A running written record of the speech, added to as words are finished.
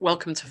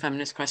Welcome to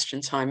Feminist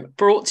Question Time,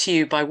 brought to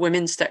you by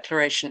Women's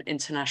Declaration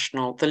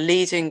International, the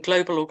leading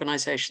global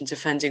organisation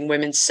defending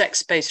women's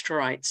sex-based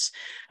rights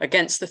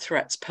against the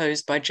threats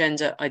posed by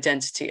gender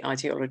identity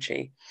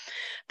ideology.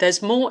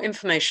 There's more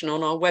information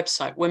on our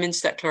website,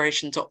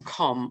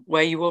 womensdeclaration.com,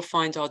 where you will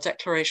find our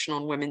Declaration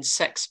on Women's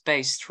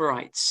Sex-Based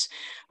Rights,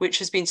 which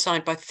has been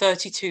signed by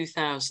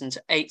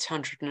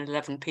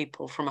 32,811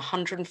 people from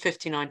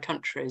 159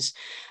 countries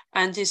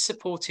and is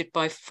supported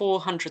by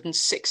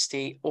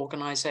 460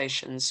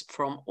 organisations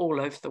from all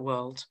over the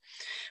world.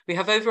 We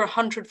have over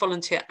 100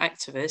 volunteer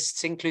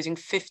activists, including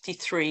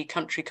 53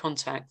 country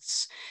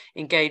contacts,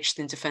 engaged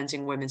in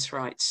defending women's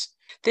rights.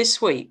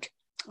 This week,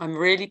 I'm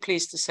really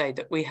pleased to say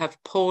that we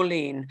have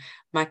Pauline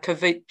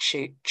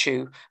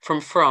Makoviciu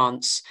from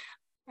France,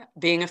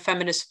 being a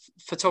feminist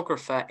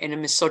photographer in a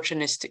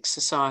misogynistic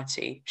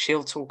society.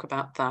 She'll talk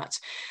about that.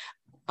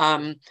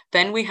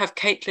 Then we have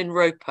Caitlin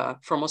Roper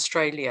from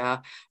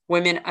Australia,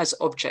 Women as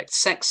Objects,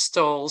 Sex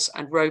Dolls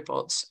and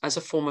Robots as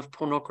a Form of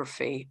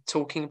Pornography,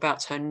 talking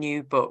about her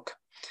new book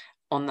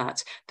on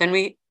that. Then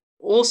we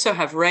also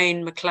have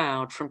Rain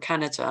McLeod from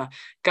Canada,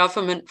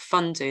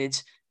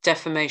 Government-Funded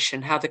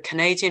Defamation, How the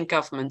Canadian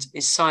Government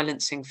is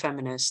Silencing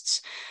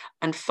Feminists.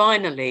 And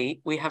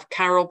finally, we have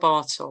Carol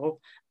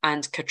Bartle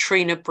and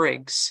Katrina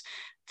Briggs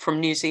from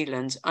New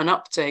Zealand, an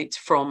update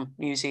from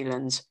New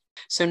Zealand.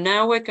 So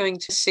now we're going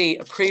to see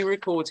a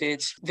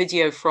pre-recorded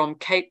video from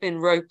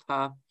Caitlin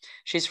Roper.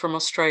 She's from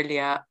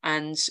Australia,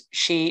 and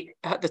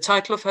the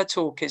title of her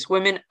talk is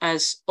Women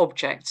as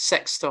Objects,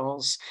 Sex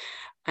Dolls.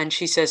 And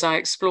she says, I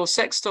explore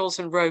sex dolls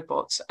and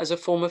robots as a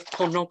form of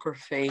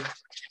pornography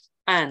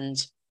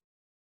and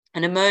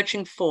an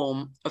emerging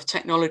form of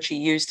technology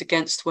used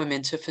against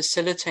women to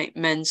facilitate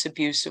men's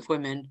abuse of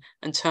women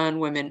and turn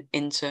women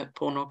into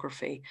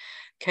pornography.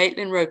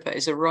 Caitlin Roper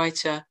is a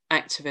writer,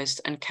 activist,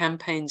 and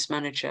campaigns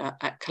manager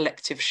at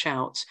Collective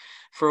Shout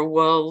for a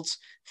world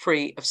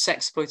free of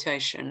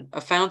sexploitation,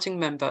 a founding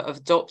member of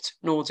Adopt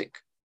Nordic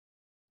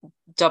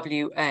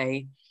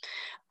WA,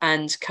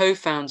 and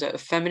co-founder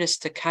of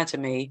Feminist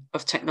Academy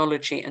of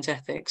Technology and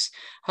Ethics.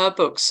 Her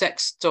book,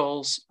 Sex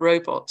Dolls,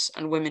 Robots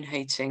and Women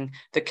Hating,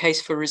 The Case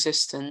for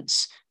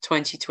Resistance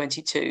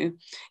 2022,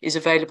 is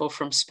available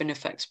from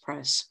Spinifex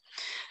Press.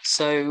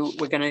 So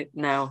we're going to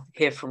now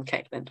hear from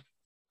Caitlin.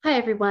 Hi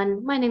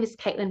everyone, my name is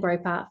Caitlin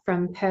Roper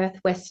from Perth,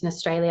 Western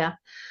Australia.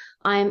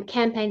 I'm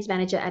campaigns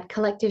manager at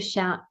Collective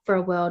Shout for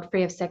a World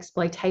Free of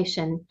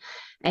Sexploitation,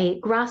 a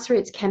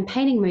grassroots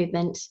campaigning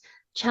movement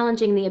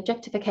challenging the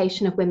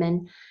objectification of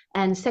women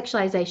and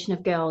sexualization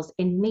of girls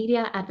in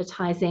media,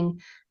 advertising,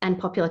 and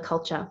popular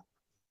culture.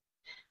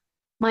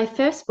 My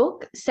first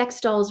book, Sex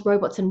Dolls,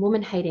 Robots and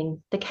Woman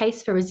Hating, The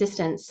Case for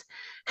Resistance,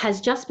 has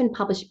just been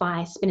published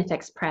by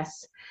Spinifex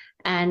Press,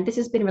 and this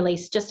has been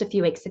released just a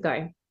few weeks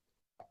ago.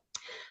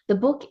 The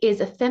book is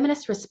a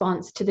feminist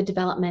response to the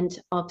development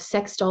of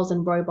sex dolls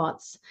and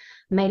robots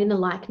made in the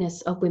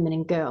likeness of women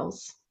and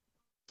girls.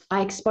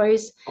 I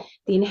expose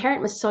the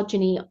inherent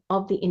misogyny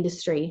of the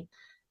industry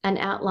and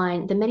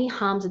outline the many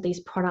harms of these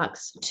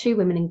products to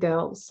women and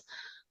girls,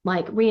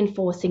 like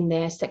reinforcing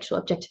their sexual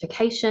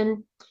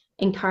objectification,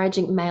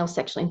 encouraging male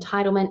sexual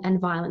entitlement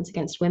and violence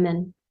against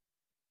women.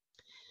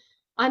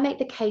 I make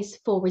the case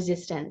for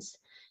resistance,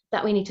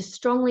 that we need to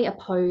strongly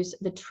oppose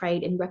the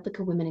trade in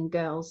replica women and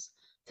girls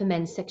for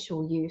men's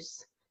sexual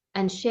use,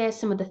 and share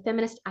some of the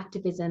feminist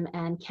activism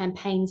and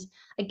campaigns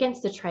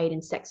against the trade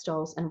in sex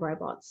dolls and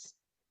robots.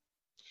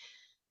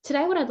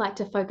 Today, what I'd like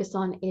to focus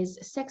on is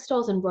sex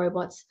dolls and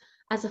robots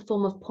as a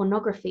form of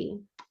pornography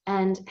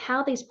and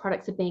how these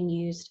products are being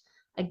used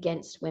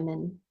against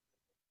women.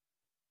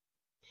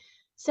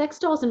 Sex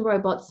dolls and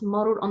robots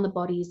modeled on the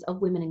bodies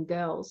of women and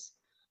girls,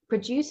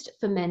 produced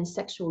for men's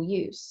sexual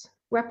use,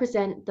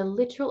 represent the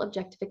literal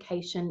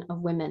objectification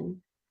of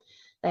women.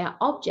 They are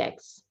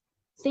objects,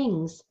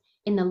 things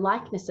in the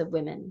likeness of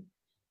women,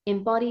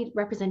 embodied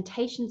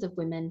representations of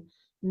women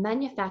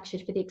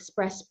manufactured for the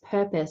express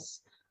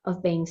purpose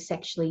of being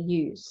sexually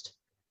used.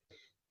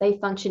 They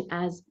function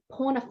as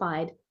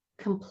pornified,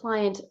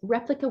 compliant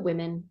replica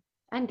women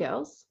and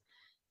girls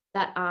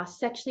that are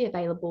sexually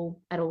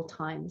available at all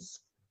times.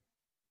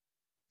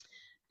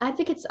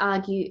 Advocates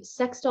argue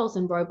sex dolls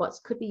and robots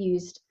could be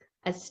used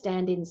as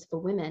stand-ins for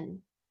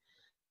women,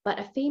 but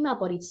a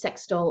female-bodied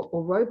sex doll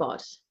or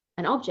robot,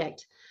 an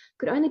object,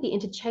 could only be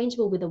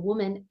interchangeable with a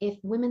woman if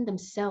women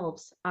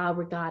themselves are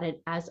regarded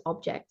as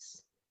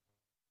objects.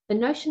 The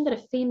notion that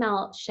a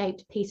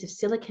female-shaped piece of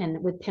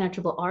silicon with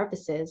penetrable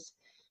orifices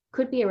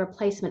could be a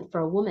replacement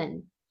for a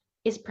woman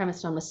is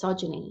premised on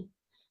misogyny,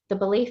 the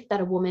belief that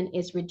a woman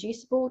is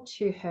reducible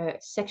to her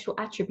sexual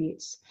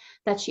attributes,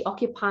 that she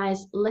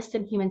occupies less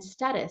than human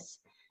status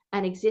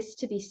and exists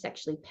to be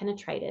sexually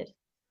penetrated.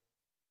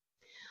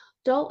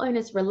 Doll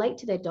owners relate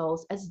to their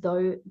dolls as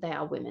though they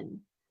are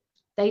women.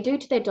 They do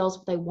to their dolls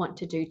what they want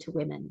to do to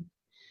women.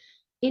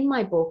 In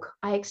my book,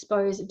 I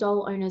expose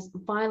doll owners'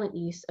 violent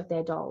use of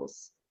their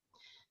dolls.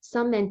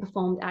 Some men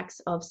performed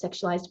acts of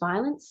sexualized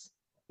violence,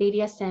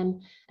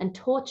 BDSM, and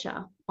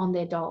torture on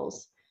their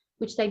dolls,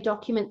 which they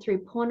document through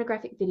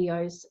pornographic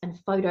videos and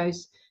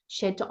photos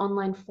shared to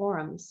online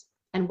forums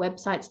and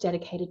websites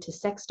dedicated to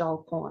sex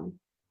doll porn.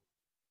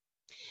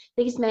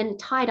 These men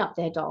tied up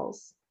their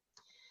dolls.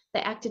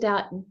 They acted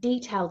out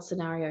detailed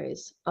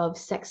scenarios of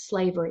sex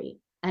slavery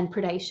and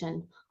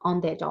predation on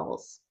their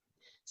dolls.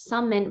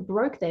 Some men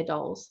broke their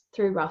dolls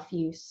through rough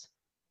use.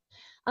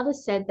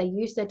 Others said they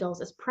used their dolls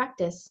as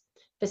practice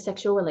for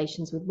sexual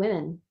relations with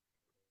women.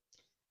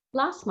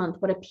 Last month,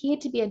 what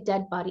appeared to be a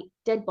dead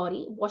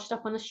body washed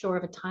up on the shore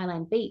of a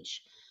Thailand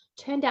beach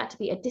turned out to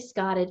be a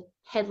discarded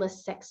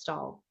headless sex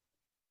doll.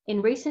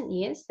 In recent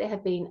years, there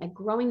have been a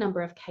growing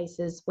number of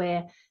cases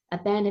where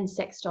abandoned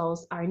sex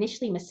dolls are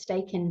initially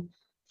mistaken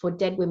for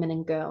dead women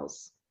and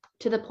girls,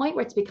 to the point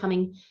where it's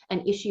becoming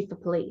an issue for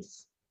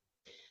police.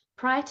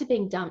 Prior to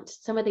being dumped,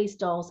 some of these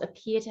dolls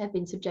appear to have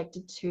been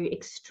subjected to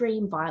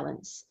extreme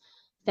violence,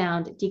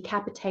 found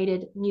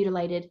decapitated,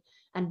 mutilated,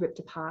 and ripped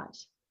apart.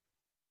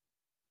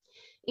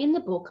 In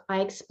the book,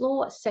 I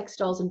explore sex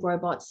dolls and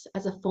robots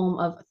as a form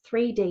of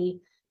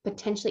 3D,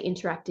 potentially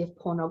interactive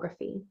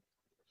pornography.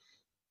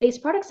 These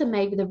products are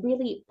made with a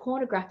really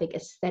pornographic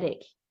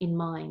aesthetic in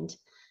mind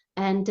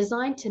and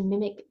designed to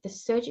mimic the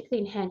surgically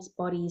enhanced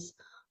bodies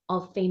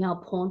of female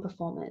porn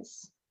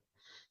performers.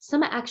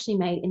 Some are actually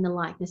made in the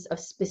likeness of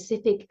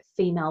specific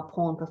female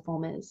porn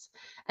performers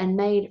and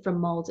made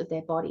from molds of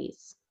their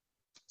bodies.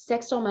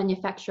 Sex doll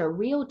manufacturer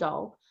Real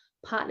Doll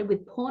partnered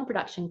with porn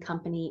production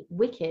company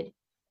Wicked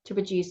to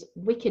produce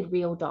Wicked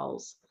Real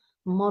Dolls,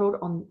 modeled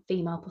on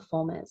female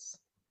performers.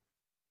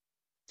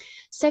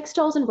 Sex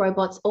dolls and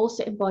robots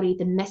also embody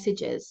the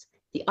messages,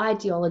 the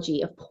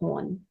ideology of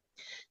porn,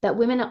 that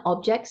women are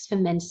objects for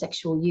men's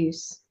sexual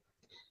use.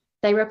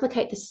 They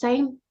replicate the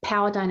same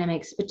power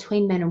dynamics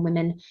between men and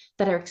women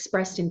that are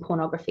expressed in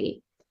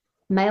pornography,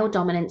 male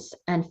dominance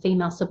and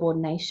female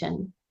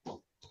subordination.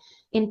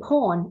 In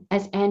porn,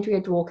 as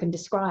Andrea Dworkin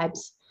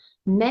describes,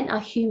 men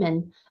are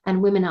human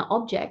and women are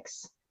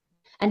objects,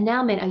 and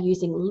now men are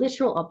using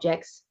literal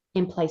objects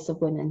in place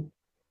of women.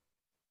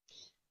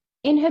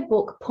 In her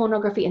book,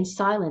 Pornography and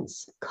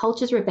Silence,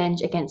 Culture's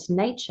Revenge Against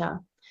Nature,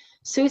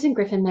 Susan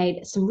Griffin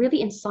made some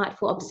really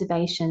insightful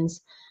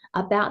observations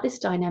about this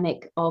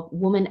dynamic of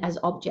woman as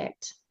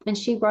object. And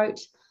she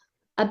wrote,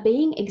 "A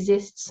being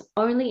exists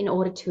only in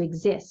order to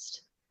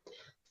exist.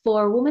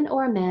 For a woman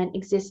or a man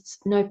exists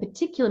no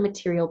particular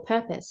material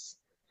purpose,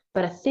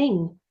 but a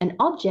thing, an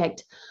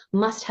object,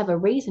 must have a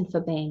reason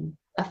for being,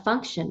 a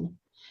function.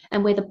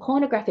 And where the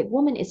pornographic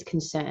woman is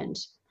concerned,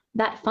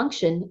 that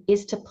function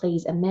is to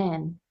please a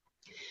man.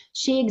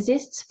 She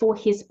exists for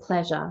his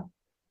pleasure.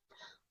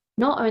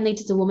 Not only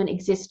does a woman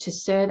exist to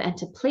serve and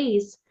to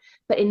please,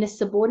 but in this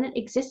subordinate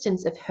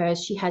existence of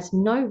hers, she has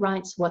no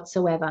rights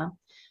whatsoever,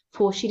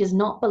 for she does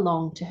not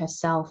belong to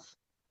herself."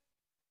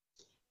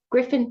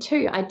 Griffin,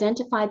 too,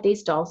 identified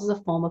these dolls as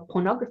a form of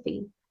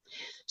pornography.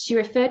 She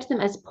referred to them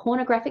as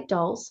pornographic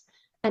dolls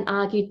and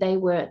argued they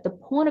were the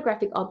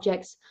pornographic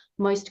object's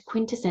most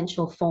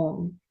quintessential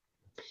form.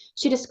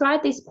 She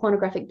described these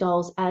pornographic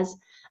dolls as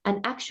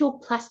an actual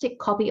plastic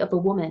copy of a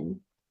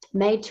woman,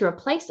 made to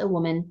replace a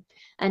woman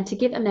and to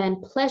give a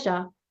man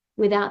pleasure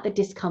without the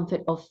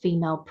discomfort of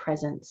female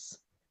presence.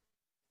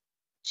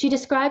 She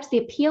describes the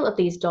appeal of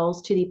these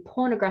dolls to the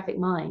pornographic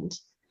mind.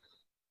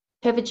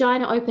 Her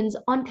vagina opens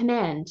on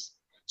command.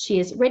 She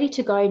is ready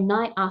to go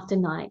night after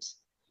night.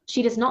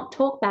 She does not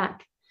talk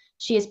back.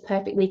 She is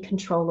perfectly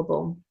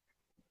controllable.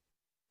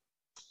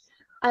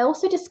 I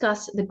also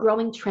discuss the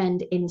growing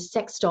trend in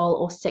sex doll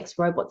or sex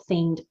robot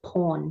themed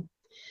porn.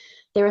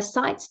 There are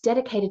sites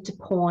dedicated to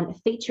porn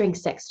featuring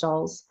sex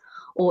dolls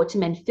or to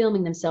men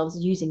filming themselves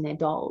using their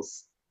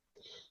dolls.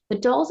 The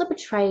dolls are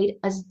portrayed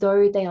as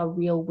though they are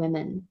real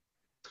women.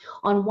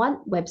 On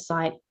one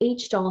website,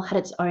 each doll had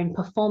its own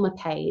performer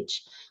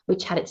page,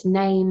 which had its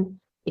name,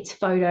 its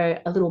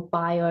photo, a little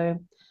bio,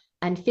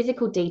 and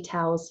physical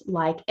details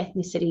like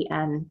ethnicity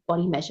and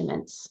body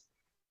measurements.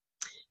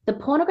 The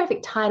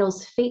pornographic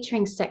titles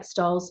featuring sex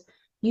dolls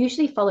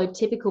usually followed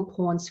typical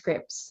porn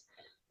scripts.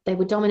 They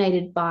were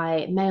dominated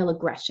by male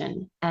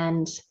aggression,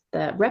 and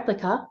the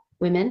replica,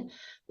 women,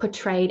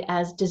 portrayed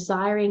as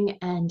desiring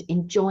and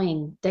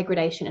enjoying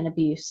degradation and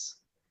abuse.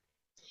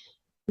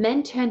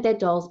 Men turned their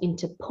dolls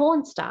into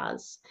porn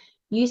stars,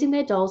 using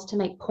their dolls to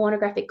make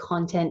pornographic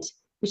content,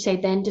 which they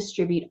then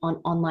distribute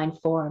on online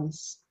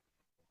forums.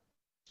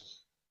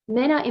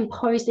 Men are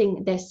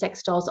imposing their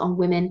sex dolls on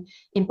women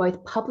in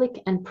both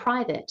public and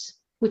private,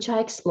 which I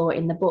explore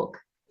in the book,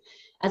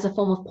 as a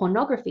form of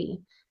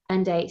pornography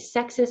and a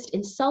sexist,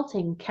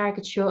 insulting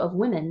caricature of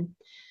women.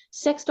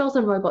 Sex dolls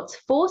and robots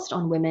forced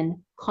on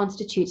women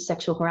constitute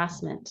sexual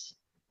harassment.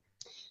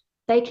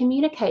 They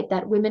communicate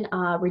that women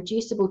are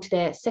reducible to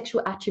their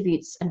sexual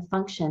attributes and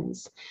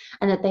functions,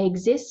 and that they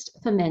exist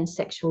for men's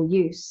sexual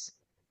use.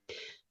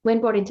 When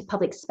brought into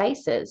public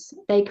spaces,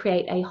 they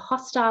create a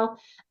hostile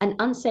and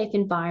unsafe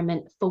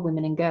environment for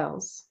women and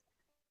girls.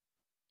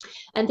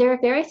 And there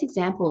are various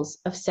examples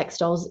of sex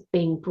dolls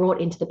being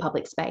brought into the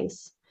public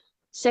space.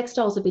 Sex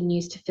dolls have been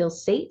used to fill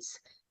seats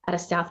at a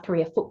South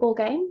Korea football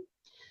game,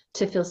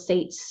 to fill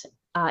seats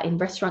in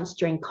restaurants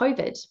during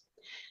COVID.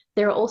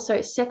 There are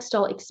also sex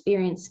doll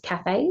experience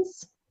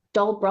cafes,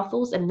 doll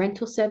brothels and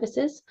rental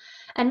services,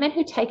 and men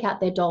who take out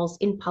their dolls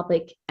in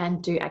public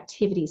and do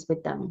activities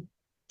with them.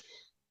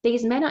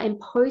 These men are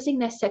imposing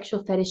their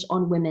sexual fetish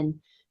on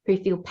women who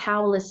feel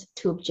powerless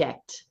to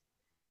object.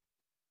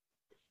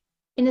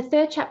 In the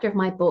third chapter of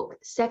my book,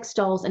 Sex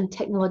Dolls and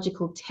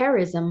Technological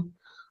Terrorism,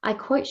 I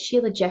quote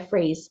Sheila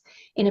Jeffreys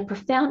in a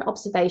profound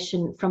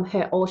observation from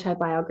her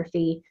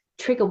autobiography,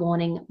 Trigger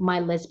Warning, My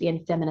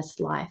Lesbian Feminist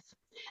Life.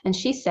 And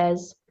she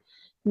says,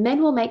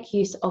 "Men will make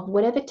use of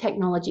whatever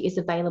technology is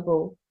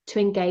available to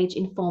engage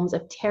in forms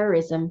of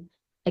terrorism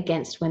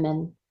against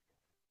women."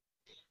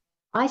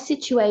 I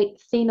situate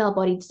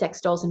female-bodied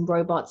sex dolls and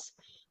robots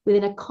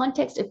within a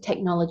context of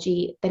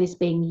technology that is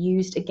being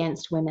used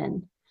against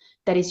women,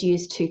 that is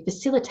used to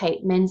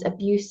facilitate men's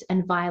abuse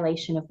and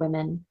violation of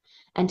women,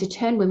 and to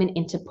turn women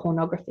into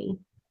pornography.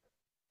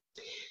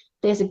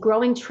 There's a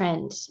growing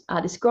trend,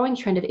 this growing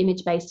trend of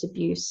image-based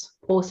abuse,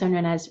 also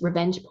known as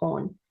revenge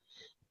porn,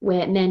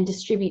 where men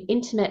distribute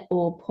intimate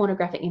or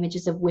pornographic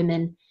images of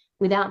women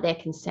without their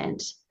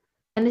consent.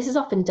 And this is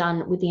often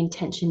done with the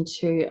intention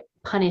to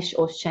punish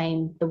or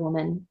shame the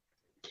woman.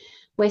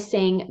 We're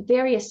seeing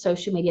various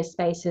social media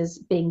spaces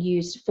being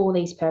used for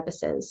these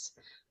purposes.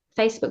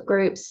 Facebook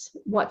groups,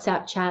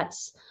 WhatsApp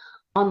chats,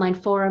 online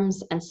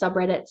forums, and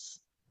subreddits,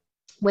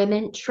 where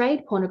men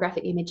trade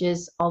pornographic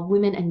images of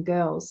women and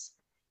girls,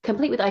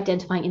 complete with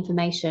identifying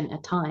information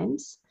at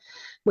times,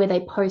 where they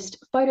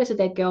post photos of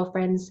their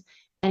girlfriends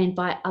and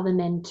invite other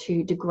men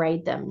to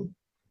degrade them.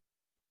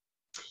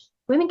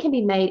 Women can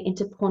be made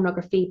into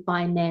pornography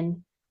by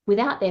men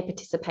without their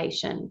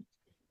participation,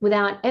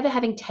 without ever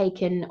having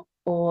taken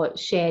or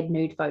shared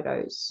nude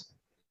photos.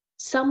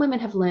 Some women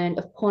have learned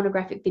of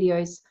pornographic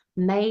videos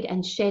made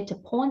and shared to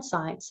porn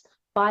sites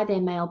by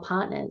their male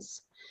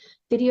partners,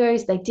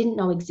 videos they didn't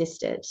know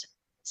existed,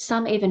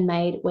 some even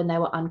made when they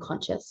were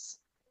unconscious.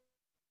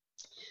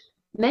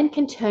 Men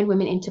can turn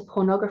women into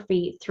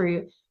pornography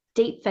through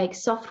deepfake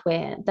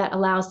software that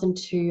allows them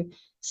to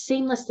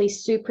seamlessly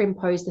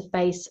superimpose the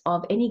face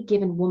of any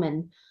given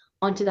woman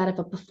onto that of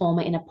a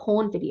performer in a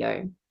porn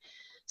video.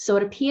 So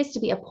it appears to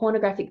be a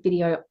pornographic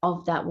video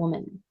of that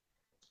woman.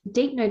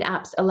 Deep nude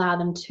apps allow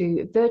them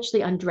to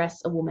virtually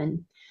undress a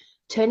woman,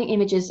 turning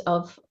images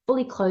of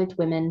fully clothed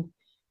women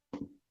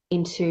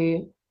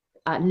into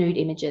nude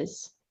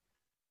images.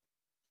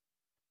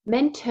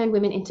 Men turn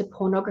women into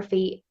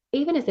pornography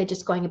even as they're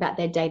just going about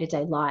their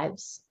day-to-day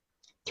lives.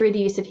 Through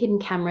the use of hidden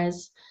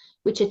cameras,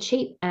 which are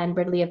cheap and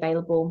readily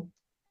available,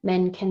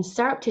 men can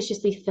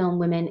surreptitiously film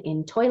women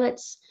in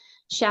toilets,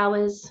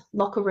 showers,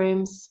 locker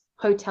rooms,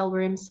 hotel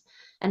rooms,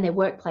 and their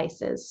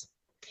workplaces.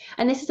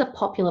 And this is a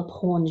popular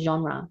porn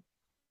genre.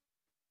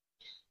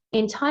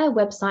 Entire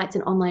websites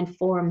and online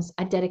forums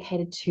are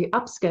dedicated to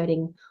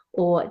upskirting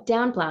or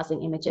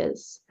downblousing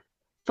images,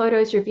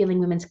 photos revealing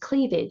women's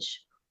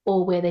cleavage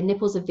or where their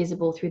nipples are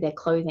visible through their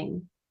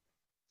clothing,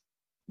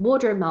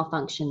 wardrobe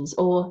malfunctions,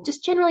 or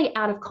just generally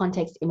out of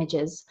context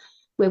images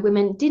where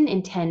women didn't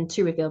intend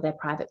to reveal their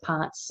private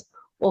parts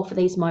or for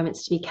these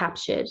moments to be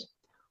captured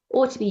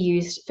or to be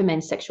used for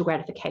men's sexual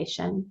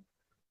gratification.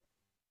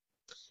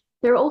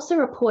 There are also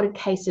reported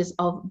cases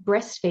of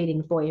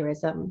breastfeeding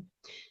voyeurism,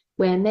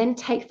 where men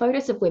take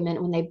photos of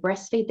women when they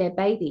breastfeed their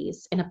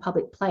babies in a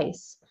public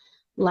place,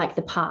 like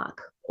the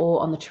park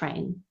or on the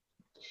train.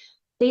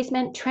 These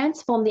men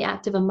transform the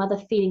act of a mother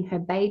feeding her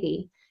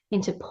baby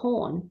into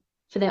porn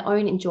for their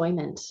own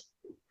enjoyment.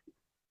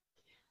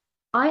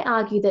 I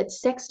argue that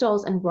sex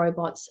dolls and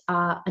robots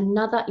are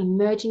another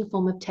emerging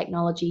form of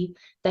technology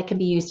that can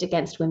be used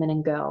against women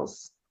and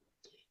girls.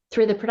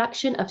 Through the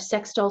production of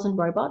sex dolls and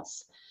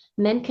robots,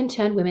 men can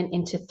turn women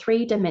into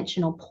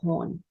three-dimensional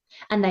porn,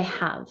 and they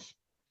have.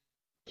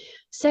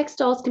 Sex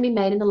dolls can be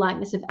made in the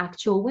likeness of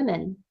actual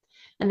women,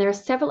 and there are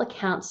several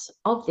accounts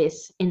of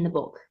this in the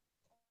book.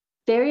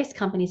 Various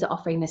companies are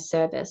offering this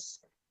service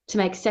to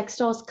make sex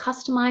dolls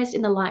customized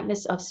in the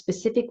likeness of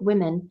specific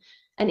women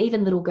and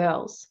even little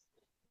girls,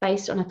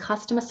 based on a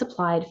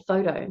customer-supplied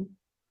photo.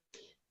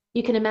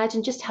 You can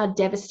imagine just how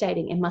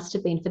devastating it must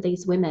have been for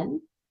these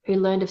women who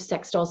learned of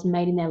sex dolls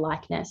made in their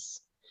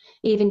likeness,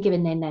 even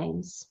given their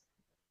names.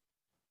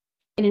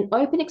 In an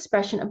open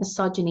expression of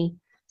misogyny,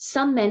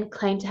 some men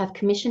claim to have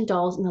commissioned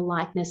dolls in the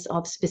likeness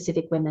of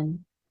specific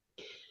women.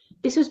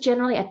 This was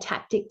generally a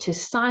tactic to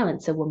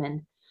silence a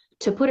woman,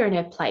 to put her in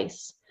her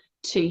place,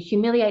 to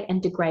humiliate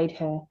and degrade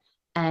her,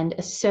 and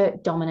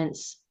assert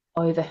dominance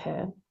over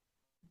her.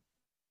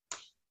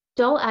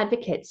 Doll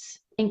advocates,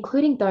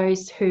 including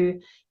those who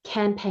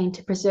campaign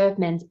to preserve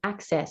men's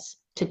access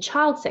to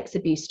child sex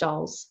abuse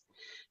dolls,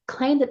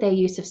 claim that their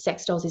use of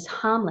sex dolls is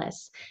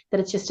harmless, that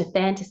it's just a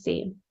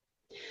fantasy.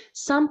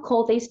 Some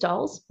call these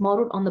dolls,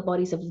 modeled on the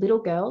bodies of little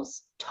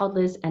girls,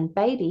 toddlers, and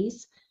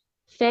babies,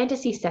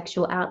 fantasy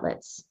sexual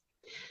outlets.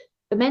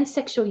 But men's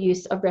sexual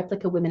use of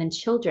replica women and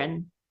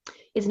children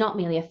is not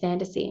merely a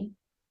fantasy.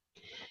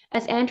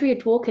 As Andrea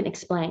Dworkin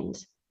explained,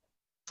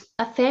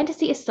 a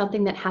fantasy is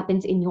something that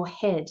happens in your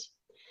head.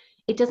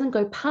 It doesn't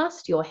go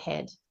past your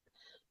head.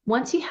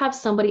 Once you have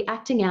somebody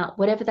acting out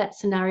whatever that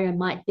scenario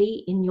might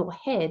be in your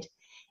head,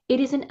 it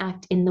is an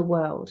act in the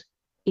world.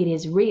 It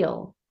is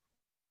real.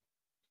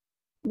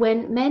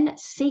 When men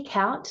seek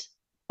out,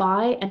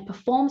 buy, and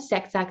perform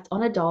sex acts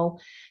on a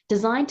doll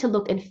designed to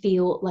look and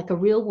feel like a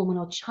real woman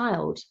or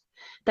child,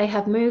 they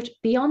have moved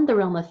beyond the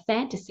realm of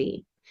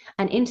fantasy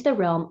and into the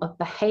realm of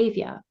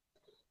behavior.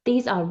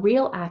 These are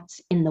real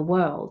acts in the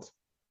world.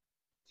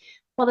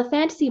 While the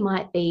fantasy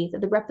might be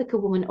that the replica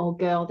woman or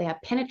girl they are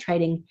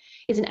penetrating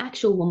is an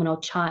actual woman or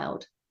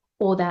child,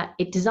 or that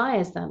it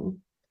desires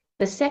them,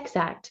 the sex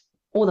act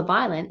or the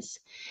violence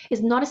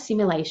is not a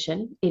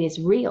simulation, it is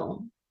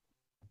real.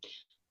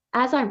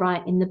 As I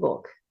write in the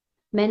book,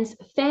 men's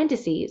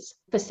fantasies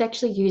for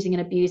sexually using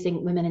and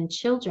abusing women and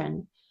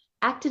children,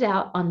 acted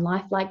out on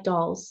lifelike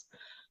dolls,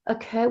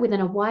 occur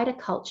within a wider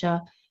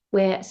culture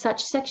where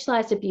such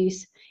sexualized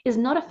abuse is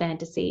not a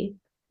fantasy,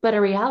 but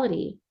a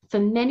reality for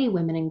many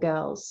women and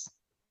girls.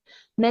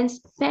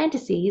 Men's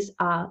fantasies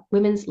are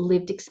women's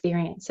lived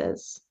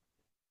experiences.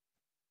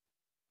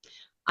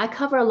 I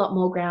cover a lot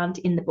more ground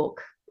in the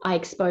book. I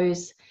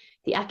expose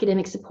the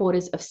academic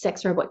supporters of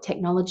sex robot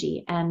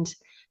technology and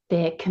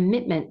their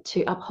commitment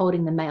to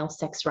upholding the male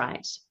sex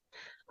right.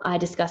 I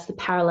discuss the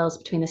parallels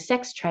between the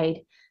sex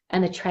trade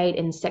and the trade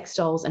in sex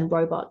dolls and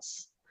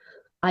robots.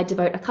 I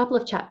devote a couple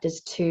of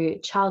chapters to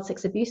child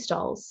sex abuse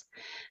dolls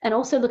and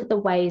also look at the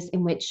ways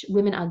in which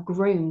women are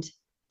groomed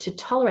to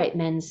tolerate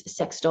men's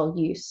sex doll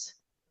use.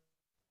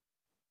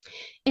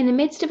 In the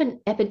midst of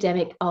an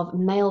epidemic of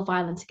male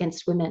violence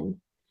against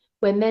women,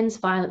 where men's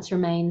violence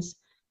remains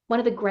one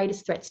of the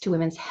greatest threats to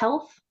women's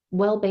health,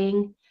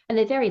 well-being, and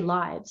their very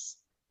lives,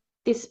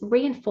 this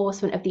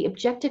reinforcement of the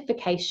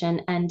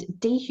objectification and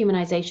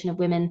dehumanization of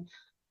women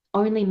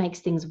only makes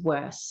things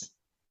worse.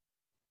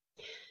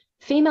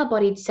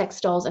 Female-bodied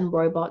sex dolls and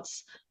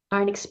robots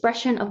are an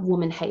expression of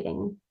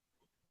woman-hating.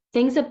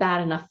 Things are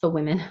bad enough for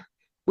women.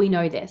 We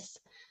know this.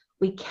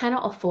 We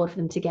cannot afford for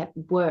them to get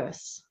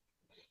worse.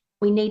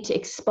 We need to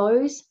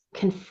expose,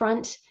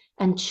 confront,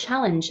 and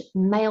challenge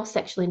male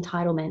sexual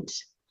entitlement.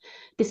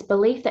 This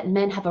belief that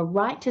men have a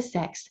right to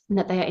sex and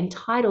that they are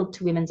entitled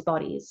to women's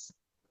bodies.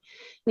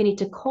 We need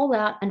to call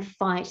out and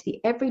fight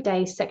the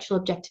everyday sexual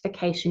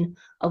objectification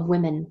of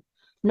women,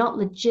 not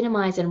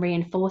legitimize and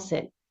reinforce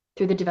it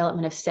through the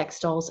development of sex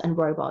dolls and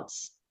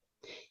robots.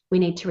 We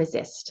need to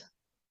resist.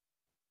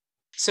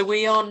 So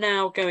we are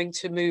now going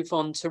to move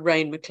on to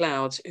Rain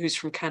McLeod, who's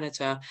from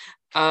Canada.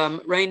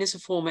 Rain is a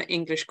former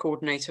English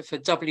coordinator for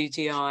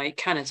WDI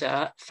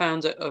Canada,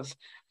 founder of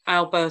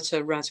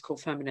Alberta Radical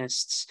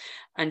Feminists.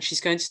 And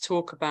she's going to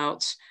talk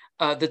about,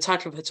 the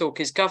title of her talk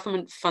is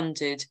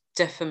Government-Funded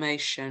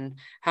Defamation,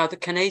 How the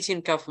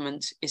Canadian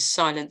Government is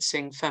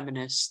Silencing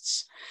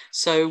Feminists.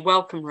 So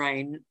welcome,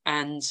 Rain,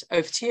 and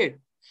over to you.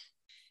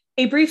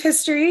 A brief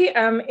history.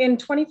 In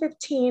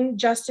 2015,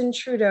 Justin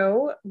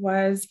Trudeau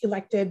was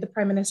elected the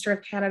Prime Minister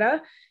of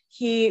Canada.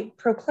 He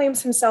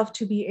proclaims himself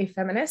to be a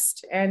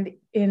feminist, and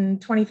in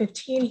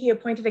 2015, he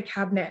appointed a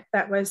cabinet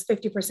that was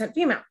 50%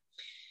 female.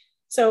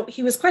 So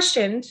he was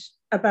questioned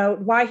about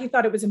why he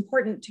thought it was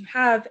important to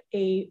have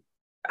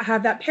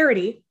that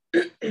parity,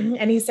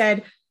 and he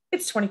said,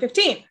 it's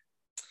 2015.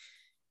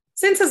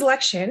 Since his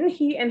election,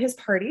 he and his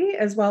party,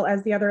 as well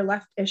as the other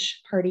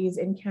left-ish parties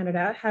in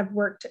Canada, have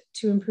worked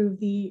to improve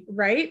the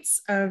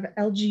rights of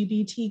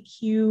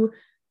LGBTQ2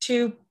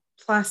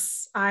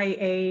 plus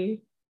IA,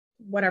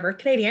 whatever,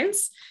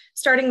 Canadians,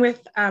 starting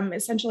with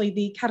essentially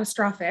the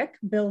catastrophic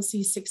Bill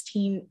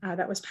C-16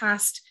 that was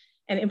passed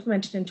and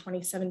implemented in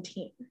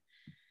 2017.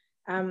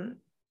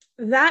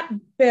 That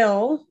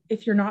bill,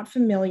 if you're not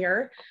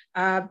familiar,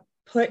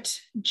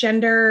 put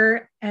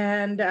gender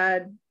and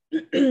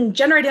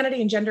gender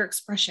identity and gender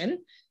expression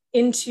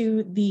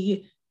into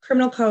the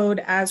criminal code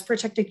as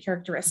protected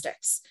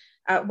characteristics.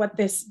 What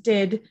this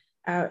did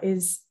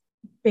is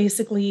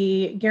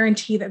basically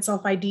guarantee that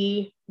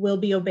self-ID will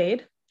be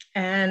obeyed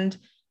and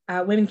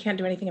women can't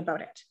do anything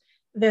about it.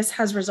 This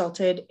has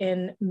resulted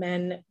in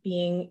men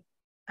being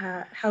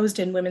housed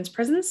in women's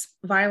prisons,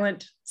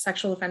 violent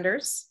sexual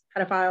offenders,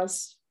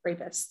 pedophiles,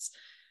 rapists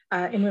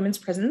in women's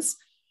prisons.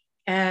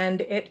 And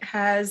it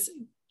has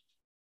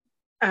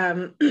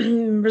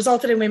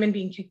resulted in women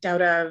being kicked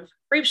out of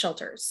rape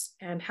shelters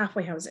and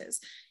halfway houses.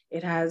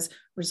 It has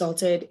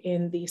resulted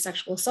in the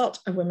sexual assault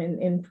of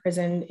women in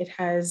prison. It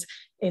has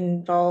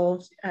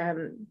involved,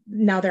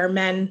 now there are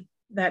men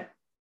that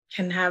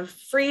can have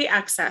free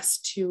access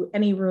to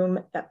any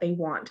room that they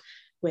want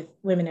with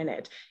women in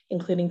it,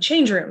 including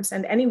change rooms.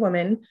 And any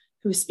woman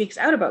who speaks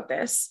out about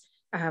this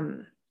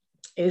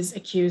is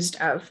accused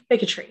of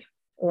bigotry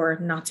or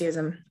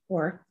Nazism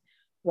or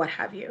what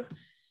have you.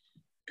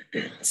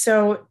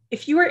 So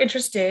if you are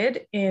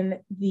interested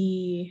in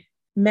the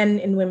men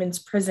in women's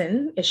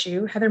prison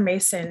issue, Heather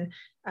Mason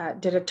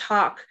did a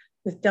talk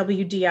with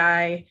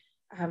WDI,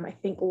 I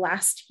think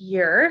last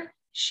year.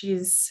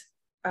 She's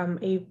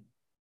an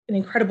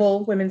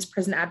incredible women's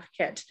prison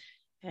advocate.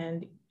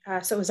 And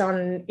so it was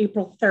on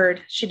April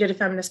 3rd. She did a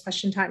feminist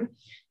question time.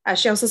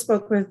 She also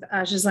spoke with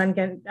Ghislaine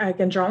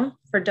Gendron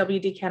for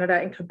WD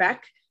Canada in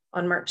Quebec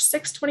on March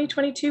 6,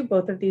 2022.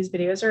 Both of these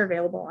videos are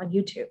available on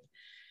YouTube.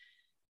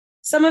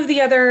 Some of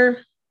the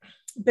other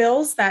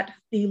bills that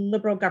the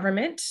Liberal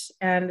government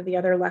and the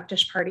other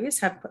leftist parties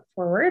have put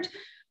forward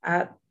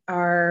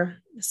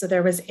so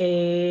there was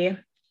a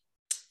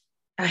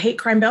hate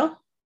crime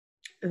bill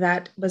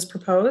that was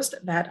proposed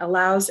that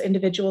allows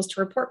individuals to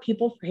report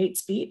people for hate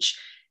speech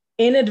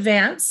in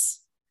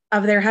advance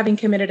of their having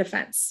committed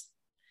offense.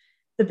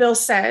 The bill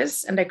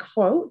says, and I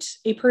quote,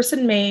 "A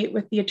person may,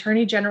 with the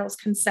Attorney General's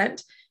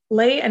consent,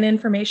 lay an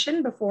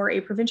information before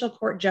a provincial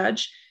court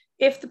judge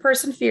if the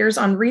person fears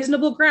on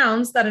reasonable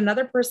grounds that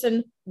another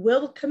person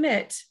will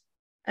commit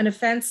an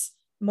offense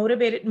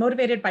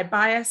motivated by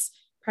bias,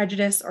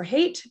 prejudice, or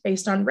hate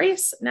based on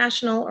race,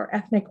 national or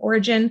ethnic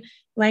origin,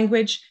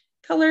 language,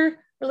 color,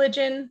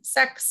 religion,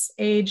 sex,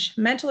 age,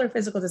 mental or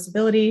physical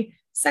disability,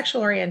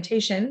 sexual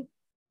orientation,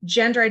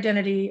 gender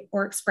identity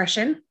or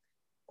expression,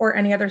 or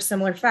any other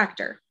similar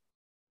factor."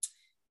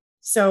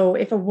 So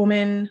if a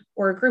woman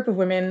or a group of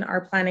women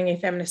are planning a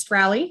feminist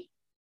rally,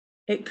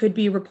 it could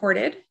be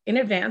reported in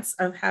advance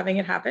of having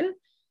it happen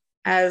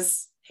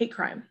as hate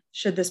crime,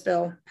 should this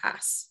bill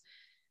pass.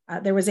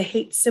 There was a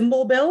hate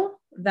symbol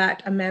bill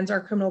that amends our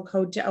criminal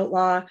code to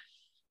outlaw,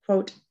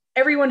 quote,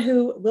 "Everyone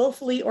who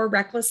willfully or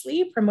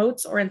recklessly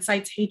promotes or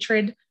incites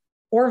hatred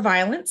or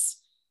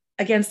violence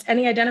against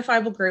any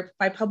identifiable group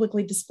by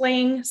publicly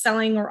displaying,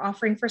 selling, or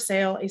offering for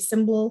sale a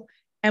symbol,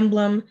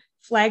 emblem,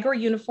 flag, or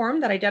uniform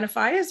that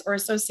identifies or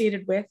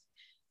associated with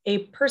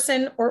a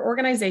person or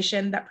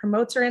organization that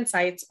promotes or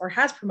incites or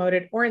has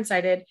promoted or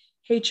incited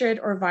hatred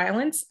or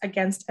violence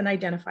against an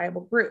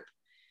identifiable group."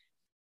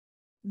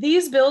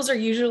 These bills are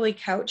usually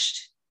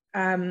couched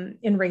in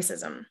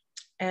racism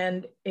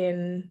and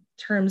in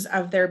terms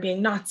of there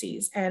being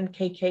Nazis and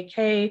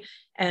KKK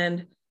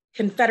and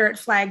Confederate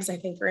flags, I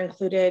think, are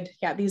included.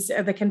 Yeah,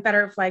 the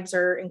Confederate flags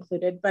are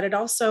included, but it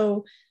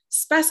also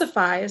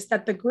specifies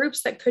that the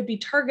groups that could be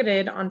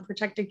targeted on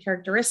protected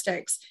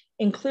characteristics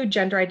include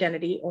gender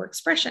identity or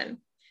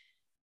expression.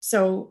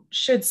 So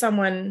should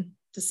someone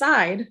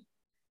decide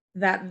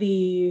that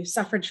the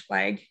suffrage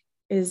flag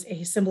is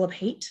a symbol of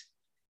hate,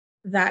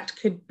 that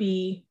could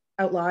be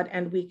outlawed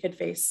and we could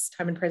face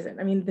time in prison.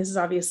 I mean, this is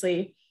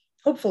obviously,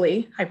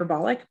 hopefully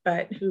hyperbolic,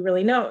 but who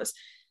really knows?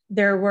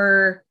 There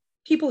were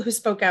people who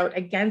spoke out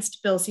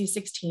against Bill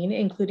C-16,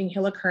 including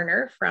Hilla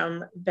Kerner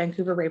from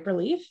Vancouver Rape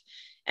Relief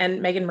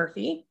and Megan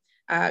Murphy.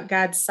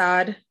 Gad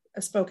Saad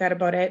spoke out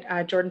about it.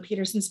 Jordan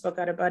Peterson spoke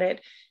out about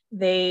it.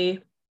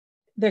 The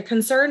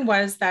concern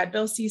was that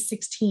Bill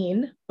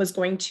C-16 was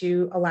going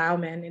to allow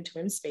men into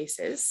women's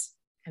spaces,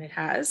 and it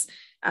has,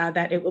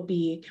 that it will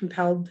be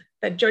compelled,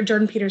 that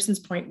Jordan Peterson's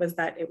point was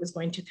that it was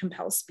going to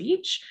compel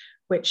speech,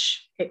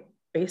 which it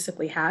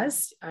basically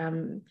has.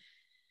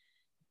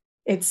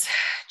 It's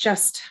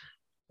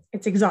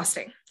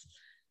exhausting.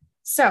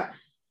 So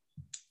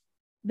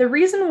the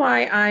reason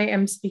why I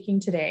am speaking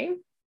today,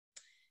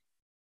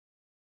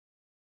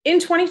 in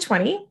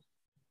 2020,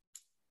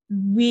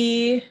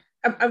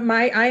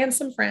 I and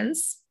some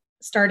friends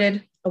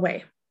started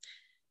Away.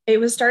 It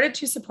was started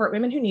to support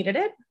women who needed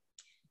it.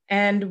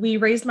 And we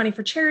raised money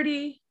for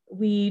charity.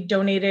 We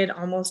donated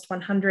almost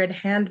 100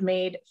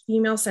 handmade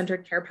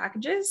female-centered care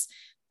packages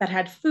that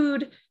had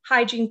food,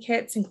 hygiene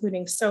kits,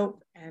 including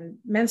soap and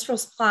menstrual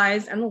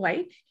supplies and the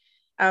like.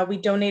 We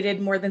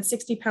donated more than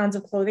 60 pounds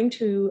of clothing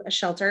to a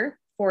shelter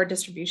for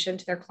distribution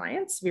to their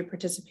clients. We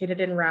participated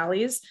in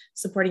rallies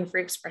supporting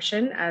free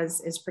expression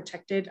as is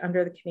protected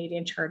under the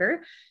Canadian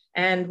Charter.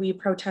 And we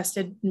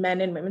protested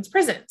men in women's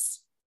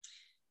prisons.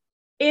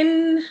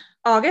 In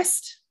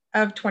August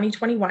of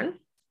 2021,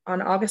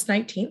 on August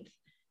 19th,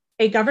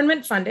 a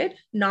government-funded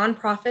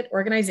nonprofit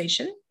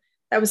organization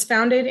that was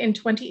founded in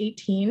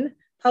 2018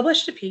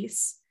 published a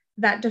piece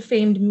that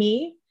defamed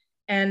me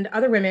and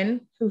other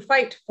women who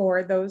fight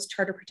for those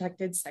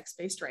charter-protected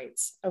sex-based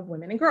rights of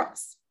women and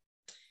girls.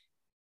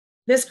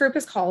 This group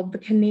is called the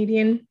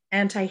Canadian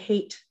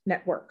Anti-Hate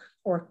Network,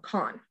 or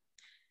CAN.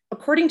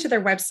 According to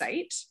their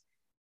website,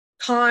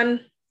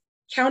 CAN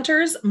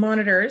counters,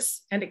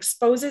 monitors, and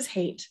exposes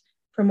hate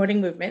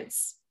promoting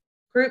movements,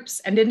 groups,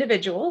 and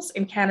individuals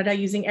in Canada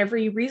using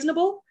every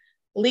reasonable,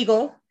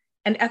 legal,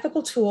 and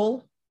ethical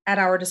tool at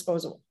our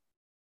disposal.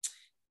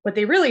 What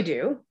they really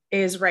do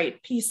is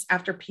write piece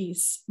after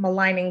piece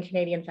maligning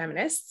Canadian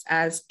feminists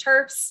as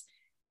TERFs,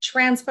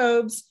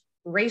 transphobes,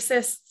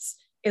 racists,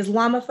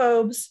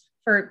 Islamophobes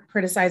for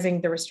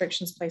criticizing the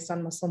restrictions placed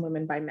on Muslim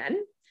women by men.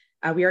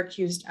 We are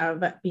accused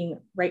of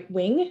being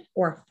right-wing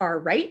or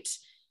far-right.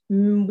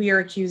 We are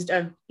accused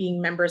of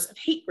being members of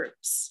hate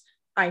groups.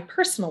 I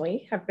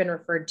personally have been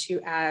referred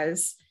to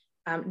as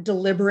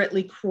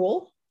deliberately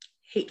cruel,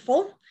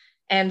 hateful,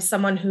 and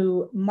someone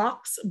who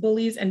mocks,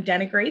 bullies, and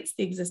denigrates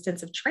the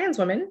existence of trans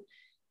women,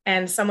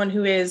 and someone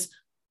who is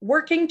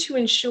working to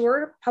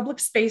ensure public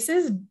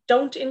spaces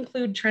don't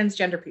include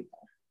transgender people.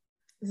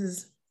 This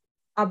is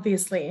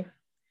obviously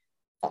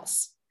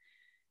false.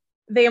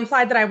 They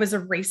implied that I was a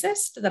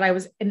racist, that I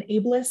was an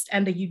ableist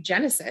and a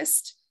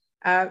eugenicist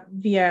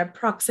via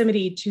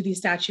proximity to the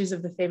statues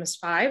of the famous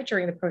five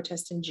during the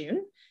protest in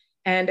June.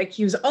 and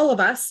accuse all of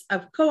us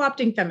of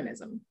co-opting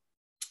feminism.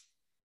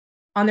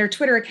 On their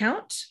Twitter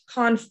account,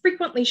 Con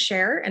frequently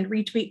share and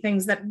retweet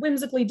things that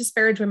whimsically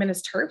disparage women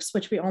as TERFs,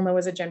 which we all know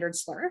is a gendered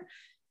slur,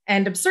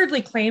 and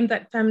absurdly claim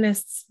that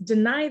feminists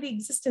deny the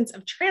existence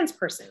of trans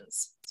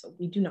persons. So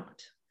we do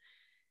not.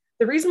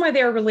 The reason why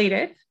they are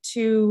related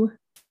to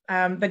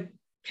the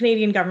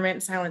Canadian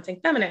government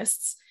silencing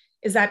feminists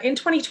is that in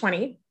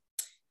 2020,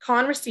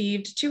 Con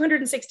received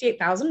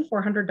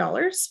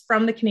 $268,400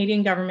 from the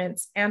Canadian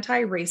government's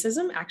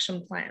anti-racism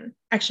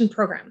action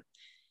program.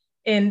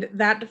 And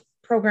that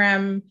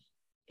program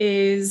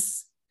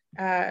is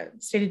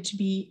stated to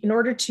be in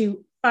order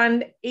to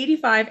fund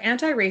 85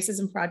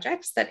 anti-racism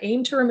projects that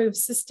aim to remove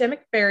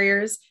systemic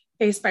barriers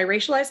faced by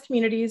racialized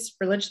communities,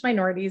 religious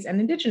minorities, and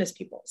Indigenous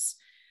peoples.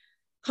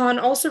 Con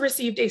also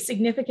received a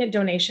significant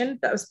donation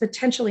that was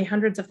potentially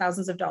hundreds of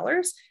thousands of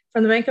dollars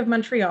from the Bank of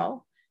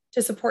Montreal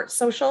to support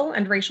social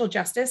and racial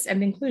justice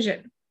and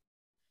inclusion.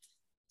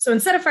 So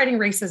instead of fighting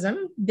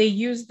racism, they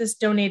used this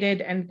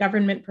donated and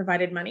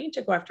government-provided money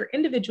to go after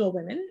individual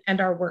women and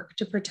our work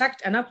to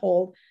protect and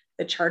uphold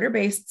the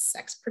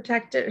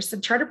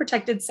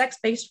charter-protected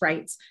sex-based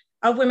rights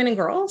of women and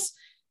girls,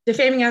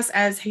 defaming us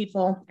as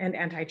hateful and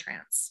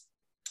anti-trans.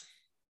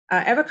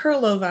 Eva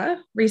Kurlova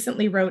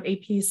recently wrote a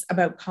piece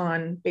about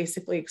Con,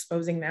 basically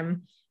exposing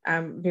them,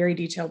 very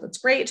detailed. It's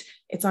great.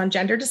 It's on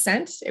gender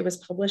dissent. It was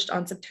published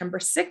on September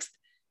 6th.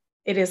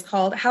 It is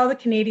called How the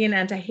Canadian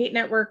Anti-Hate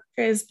Network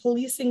is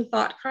Policing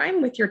Thought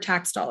Crime with Your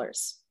Tax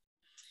Dollars.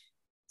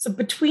 So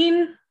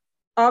between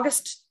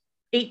August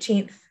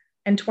 18th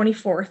and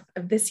 24th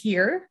of this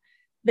year,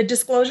 the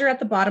disclosure at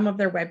the bottom of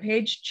their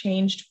webpage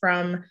changed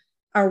from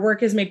our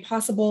work is made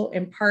possible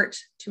in part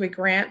to a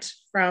grant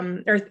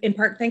from, or in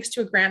part thanks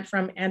to a grant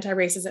from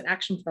Anti-Racism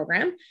Action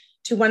Program,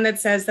 to one that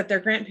says that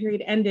their grant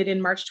period ended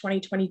in March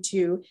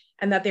 2022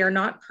 and that they are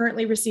not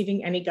currently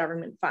receiving any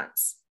government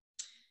funds.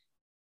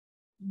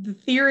 The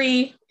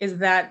theory is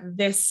that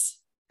this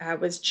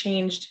was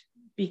changed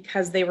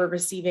because they were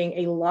receiving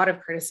a lot of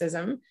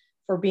criticism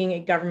for being a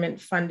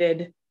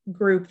government-funded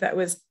group that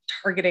was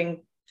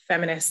targeting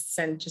feminists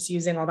and just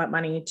using all that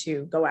money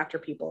to go after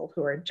people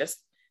who are just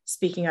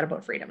speaking out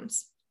about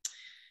freedoms.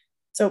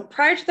 So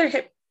prior to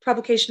their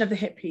publication of the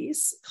hit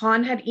piece,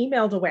 Con had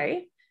emailed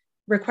away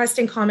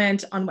requesting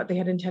comment on what they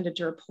had intended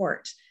to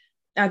report.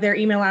 Their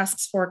email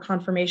asks for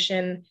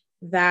confirmation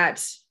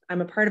that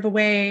I'm a part of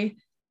Away,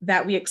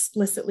 that we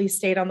explicitly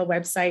state on the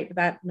website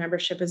that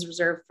membership is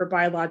reserved for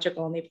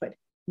biological, and they put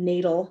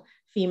natal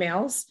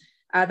females,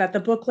 that the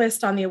book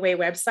list on the Away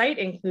website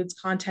includes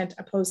content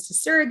opposed to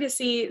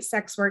surrogacy,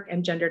 sex work,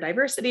 and gender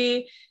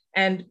diversity,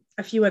 and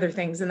a few other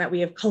things, and that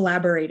we have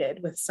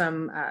collaborated with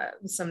some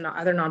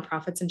other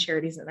nonprofits and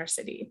charities in our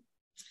city.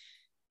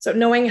 So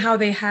knowing how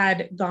they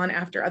had gone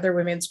after other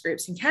women's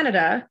groups in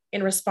Canada,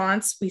 in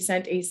response, we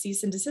sent a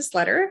cease and desist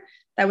letter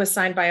that was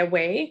signed by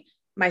Away,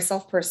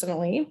 myself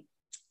personally,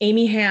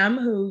 Amy Ham,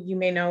 who you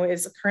may know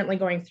is currently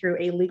going through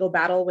a legal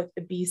battle with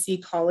the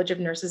BC College of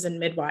Nurses and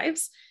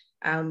Midwives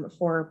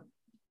for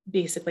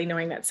basically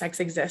knowing that sex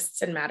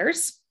exists and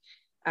matters.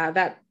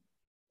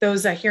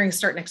 Those hearings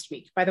start next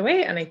week, by the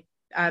way, and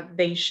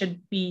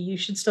you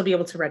should still be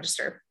able to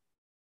register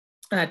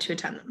to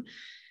attend them.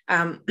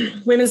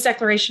 Women's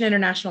Declaration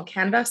International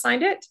Canada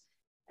signed it,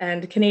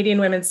 and Canadian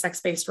Women's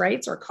Sex-Based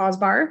Rights, or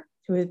CAWSBAR,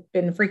 who have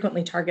been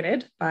frequently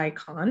targeted by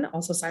Con,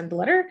 also signed the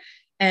letter,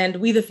 and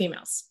We the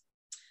Females.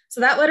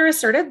 So that letter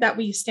asserted that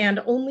we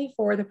stand only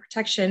for the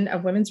protection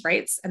of women's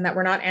rights and that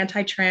we're not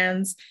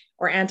anti-trans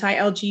or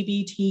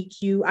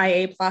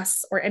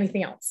anti-LGBTQIA+ or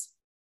anything else.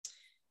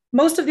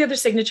 Most of the other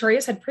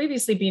signatories had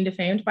previously been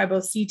defamed by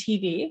both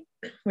CTV,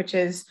 which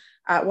is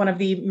one of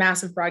the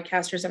massive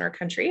broadcasters in our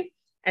country,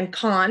 and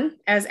Con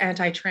as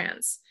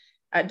anti-trans.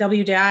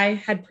 WDI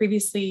had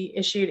previously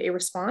issued a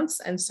response,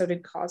 and so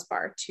did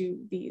CAWSBAR to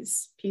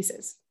these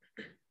pieces.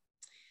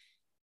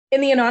 In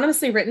the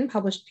anonymously written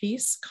published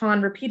piece,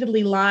 Con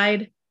repeatedly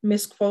lied,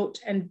 misquote,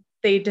 and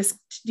they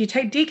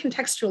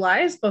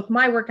decontextualize both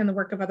my work and the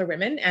work of other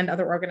women and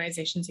other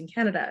organizations in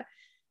Canada.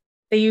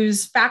 They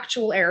use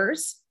factual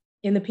errors.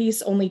 In the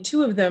piece, only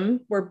 2 of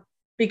them were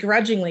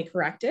begrudgingly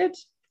corrected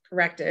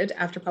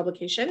after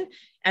publication,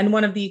 and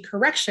one of the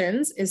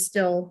corrections is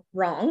still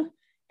wrong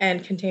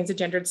and contains a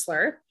gendered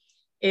slur.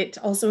 It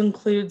also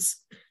includes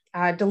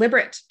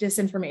deliberate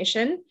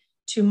disinformation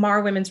to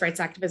mar women's rights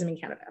activism in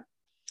Canada.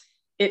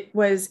 It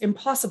was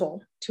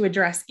impossible to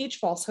address each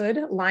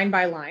falsehood line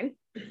by line.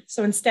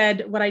 So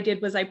instead, what I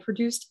did was I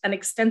produced an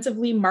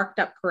extensively marked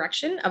up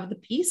correction of the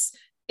piece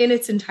in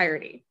its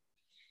entirety.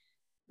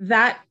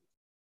 That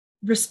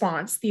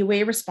response, the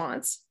Away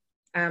response,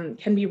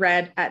 can be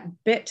read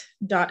at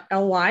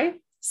bit.ly/AWAA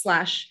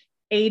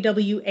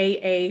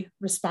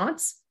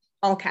response,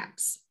 all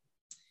caps.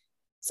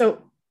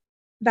 So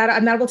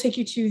that will take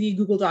you to the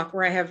Google Doc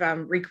where I have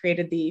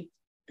recreated the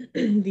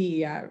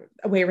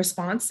Away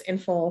response in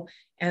full,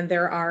 and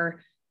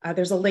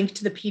there's a link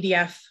to the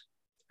PDF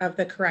of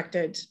the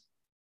corrected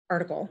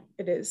article.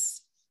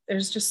 There's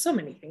just so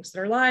many things that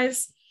are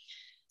lies.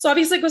 So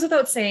obviously it goes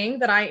without saying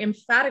that I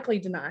emphatically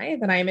deny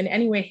that I am in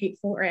any way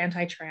hateful or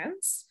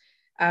anti-trans.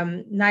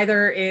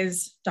 Neither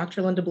is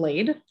Dr. Linda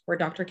Blade or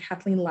Dr.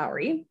 Kathleen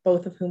Lowry,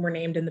 both of whom were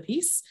named in the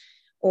piece,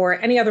 or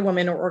any other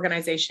woman or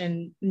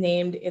organization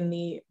named in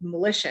the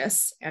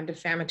malicious and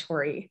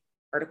defamatory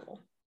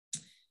article.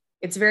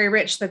 It's very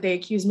rich that they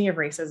accuse me of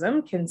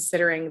racism,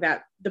 considering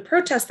that the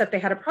protest that they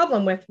had a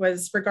problem with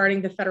was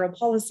regarding the federal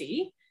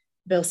policy,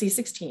 Bill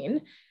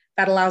C-16,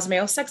 that allows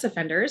male sex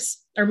offenders,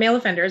 or male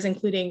offenders,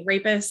 including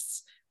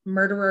rapists,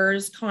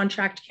 murderers,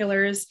 contract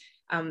killers,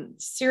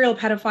 serial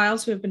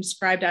pedophiles who have been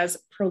described as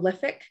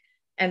prolific,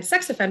 and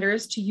sex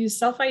offenders to use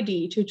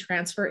self-ID to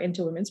transfer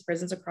into women's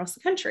prisons across the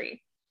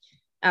country.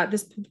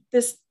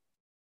 This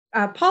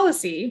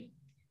policy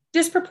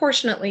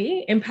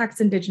disproportionately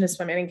impacts Indigenous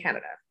women in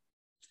Canada.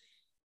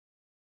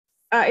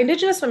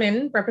 Indigenous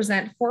women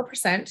represent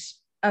 4%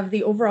 of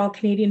the overall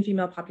Canadian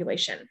female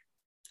population.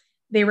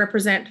 They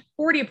represent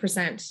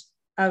 40%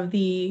 of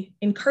the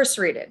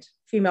incarcerated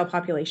female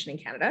population in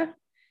Canada.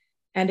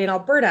 And in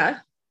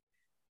Alberta,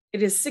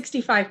 it is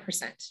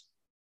 65%.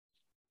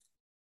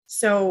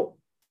 So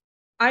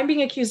I'm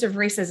being accused of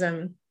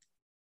racism,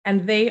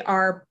 and they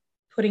are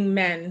putting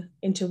men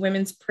into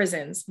women's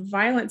prisons,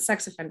 violent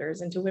sex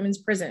offenders into women's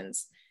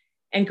prisons,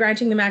 and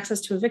granting them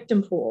access to a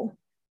victim pool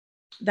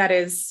that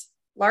is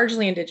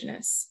largely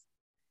Indigenous.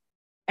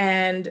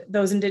 And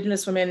those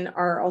Indigenous women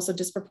are also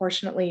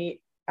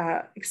disproportionately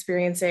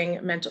experiencing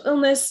mental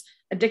illness,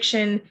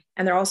 addiction,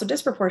 and they're also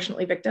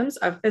disproportionately victims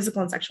of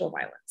physical and sexual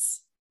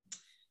violence.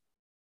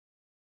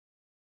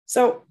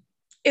 So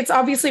it's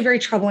obviously very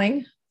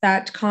troubling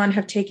that CON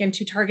have taken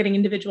to targeting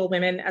individual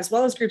women as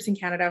well as groups in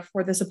Canada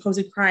for the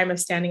supposed crime of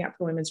standing up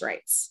for women's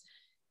rights.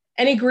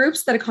 Any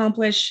groups that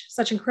accomplish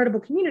such incredible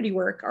community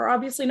work are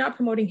obviously not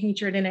promoting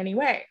hatred in any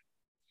way.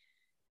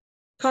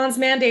 CON's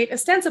mandate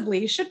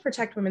ostensibly should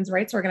protect women's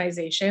rights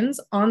organizations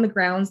on the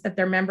grounds that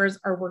their members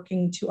are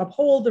working to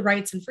uphold the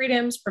rights and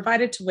freedoms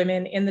provided to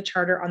women in the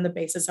Charter on the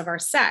basis of our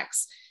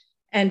sex.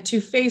 And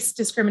to face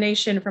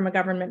discrimination from a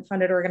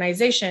government-funded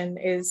organization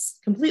is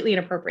completely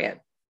inappropriate,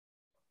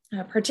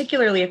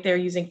 particularly if they're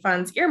using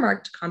funds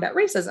earmarked to combat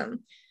racism,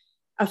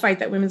 a fight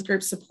that women's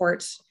groups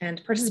support and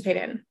participate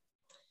in.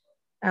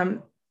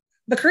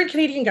 The current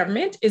Canadian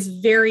government is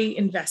very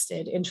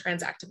invested in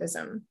trans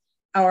activism.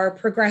 Our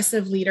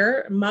progressive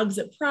leader mugs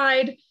at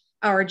pride.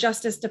 Our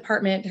Justice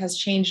Department has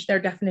changed their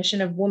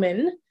definition of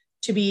woman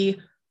to be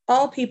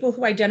all people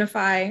who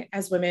identify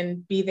as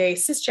women, be they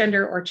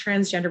cisgender or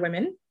transgender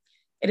women.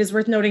 It is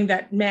worth noting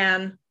that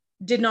man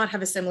did not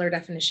have a similar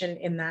definition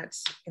on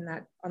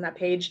that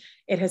page.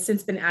 It has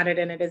since been added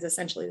and it is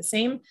essentially the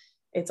same.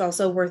 It's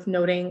also worth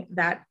noting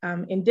that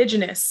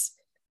Indigenous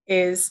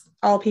is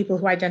all people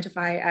who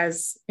identify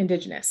as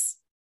Indigenous.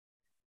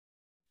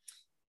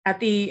 At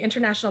the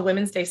International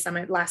Women's Day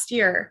Summit last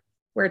year,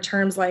 where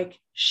terms like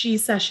she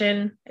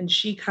session and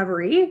she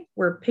covery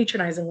were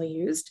patronizingly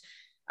used,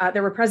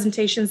 there were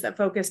presentations that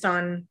focused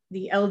on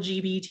the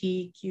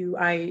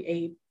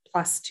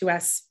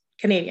LGBTQIA+2S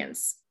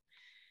Canadians.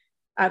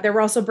 There were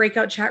also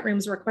breakout chat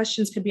rooms where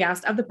questions could be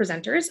asked of the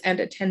presenters and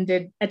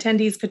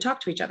attendees could talk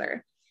to each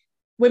other.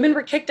 Women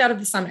were kicked out of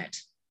the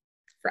summit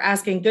for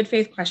asking good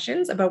faith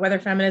questions about whether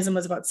feminism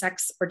was about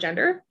sex or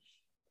gender,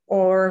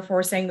 or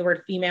for saying the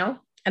word female.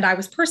 And I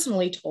was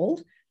personally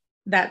told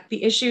that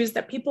the issues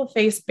that people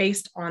face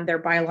based on their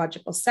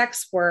biological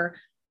sex were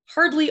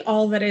hardly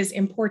all that is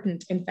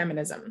important in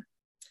feminism,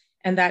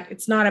 and that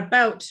it's not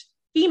about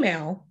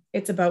female,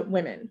 it's about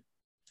women.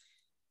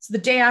 So the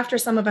day after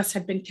some of us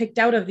had been kicked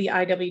out of the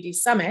IWD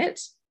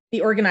summit, the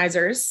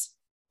organizers,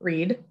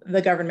 read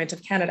the Government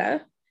of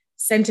Canada,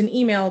 sent an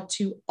email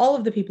to all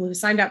of the people who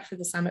signed up for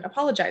the summit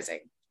apologizing.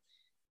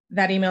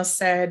 That email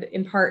said,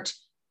 in part,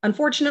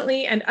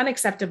 unfortunately and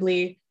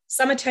unacceptably,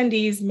 some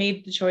attendees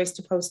made the choice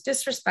to post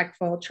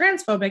disrespectful,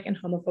 transphobic, and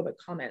homophobic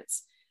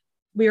comments.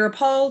 We are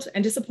appalled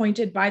and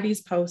disappointed by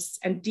these posts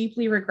and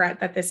deeply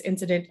regret that this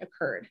incident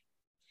occurred.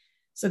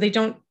 So they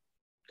don't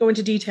go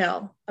into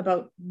detail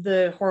about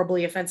the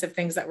horribly offensive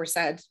things that were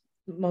said,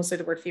 mostly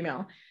the word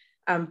female.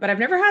 But I've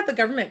never had the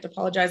government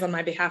apologize on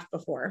my behalf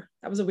before.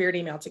 That was a weird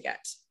email to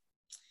get.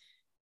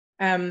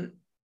 One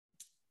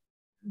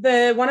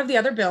of the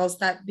other bills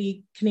that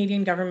the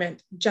Canadian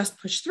government just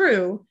pushed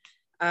through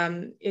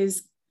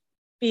is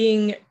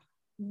being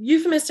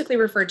euphemistically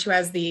referred to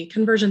as the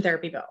conversion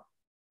therapy bill.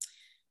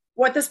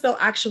 What this bill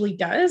actually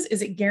does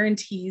is it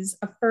guarantees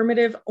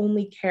affirmative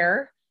only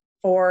care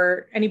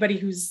for anybody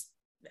who's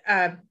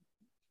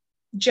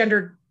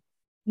gender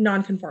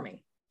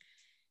non-conforming.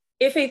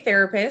 If a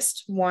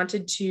therapist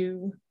wanted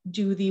to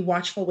do the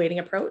watchful waiting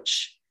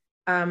approach,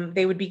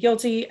 they would be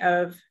guilty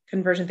of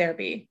conversion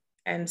therapy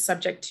and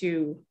subject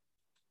to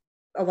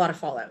a lot of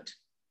fallout.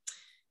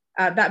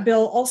 That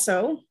bill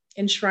also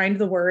enshrined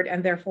the word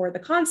and therefore the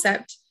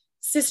concept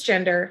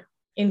cisgender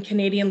in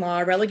Canadian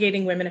law,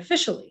 relegating women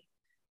officially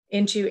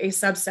into a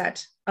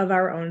subset of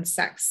our own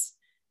sex.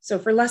 So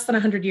for less than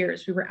 100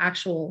 years, we were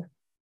actual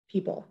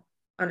people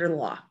under the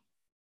law.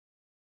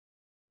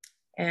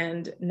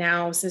 And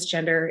now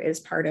cisgender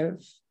is part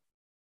of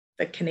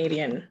the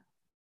Canadian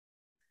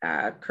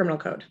Criminal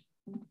Code.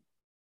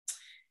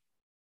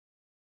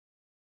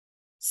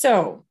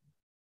 So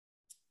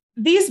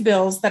these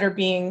bills that are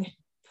being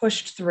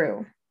pushed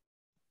through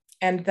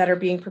and that are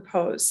being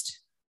proposed,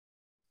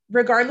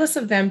 regardless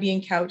of them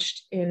being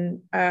couched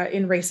in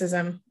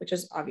racism, which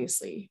is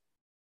obviously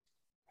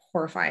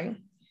horrifying,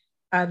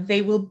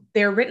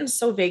 they're written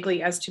so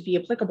vaguely as to be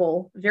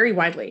applicable very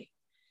widely.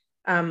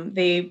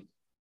 The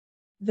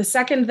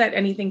second that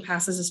anything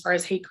passes as far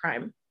as hate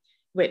crime,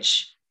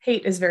 which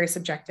hate is very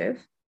subjective,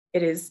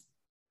 it is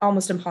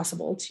almost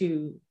impossible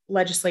to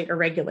legislate or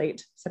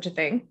regulate such a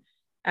thing.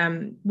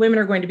 Women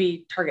are going to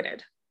be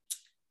targeted.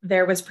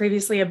 There was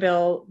previously a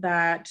bill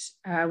that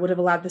would have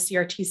allowed the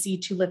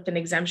CRTC to lift an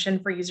exemption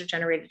for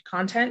user-generated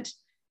content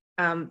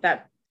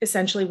that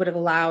essentially would have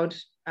allowed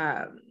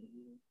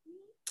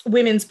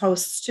women's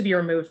posts to be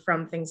removed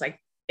from things like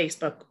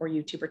Facebook or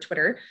YouTube or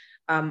Twitter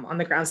on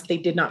the grounds that they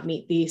did not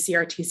meet the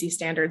CRTC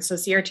standards. So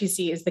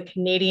CRTC is the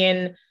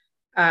Canadian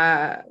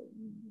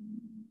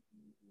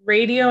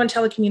Radio and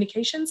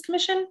Telecommunications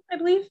Commission, I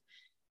believe.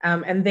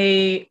 And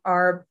they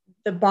are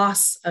the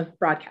boss of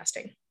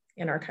broadcasting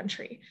in our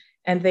country.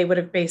 And they would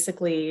have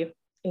basically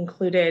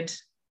included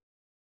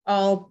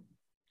all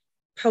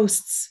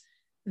posts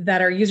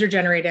that are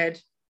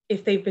user-generated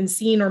if they've been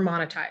seen or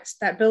monetized.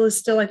 That bill is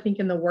still, I think,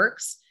 in the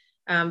works,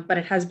 but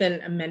it has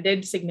been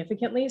amended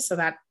significantly. So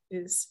that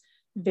is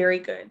very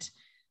good.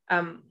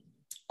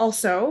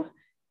 Also,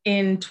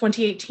 in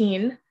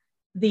 2018,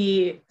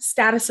 the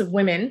status of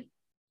women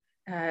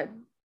that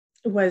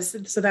was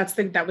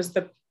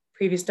the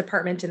previous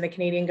department in the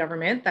Canadian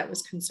government that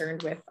was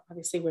concerned with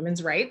obviously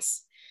women's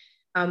rights,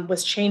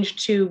 was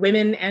changed to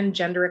Women and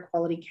Gender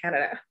Equality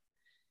Canada.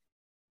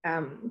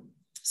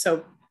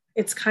 So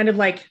it's kind of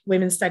like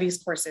women's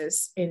studies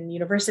courses in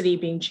university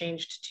being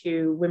changed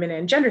to women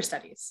and gender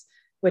studies,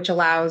 which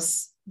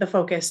allows the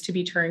focus to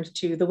be turned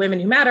to the women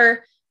who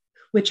matter,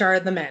 which are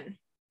the men.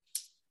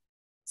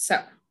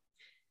 So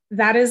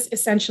that is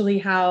essentially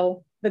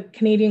how the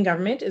Canadian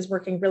government is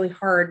working really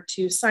hard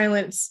to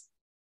silence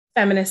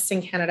feminists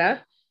in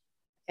Canada.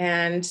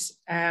 And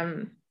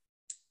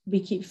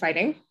we keep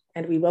fighting,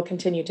 and we will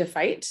continue to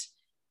fight.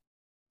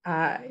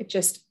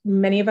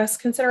 Many of us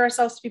consider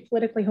ourselves to be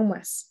politically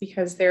homeless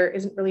because there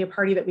isn't really a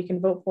party that we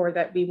can vote for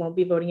that we won't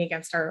be voting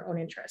against our own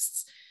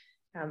interests.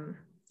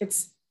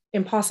 It's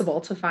impossible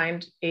to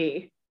find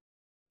a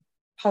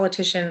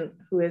politician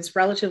who is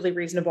relatively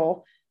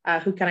reasonable,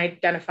 who can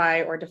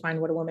identify or define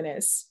what a woman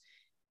is.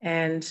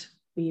 And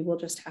we will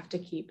just have to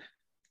keep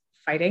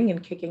fighting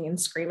and kicking and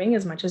screaming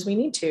as much as we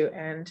need to.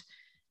 And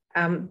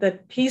the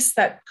piece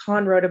that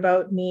Con wrote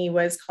about me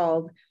was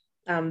called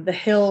The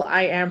Hill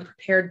I Am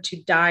Prepared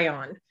to Die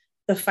On,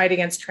 the fight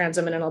against trans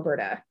women in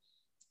Alberta.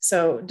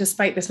 So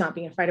despite this not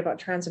being a fight about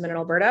trans women in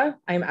Alberta,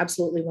 I am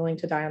absolutely willing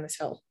to die on this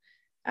hill.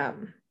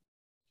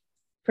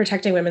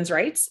 Protecting women's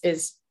rights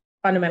is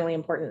fundamentally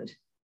important,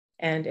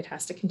 and it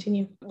has to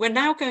continue. We're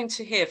now going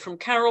to hear from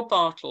Carol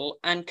Bartle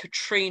and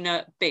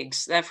Katrina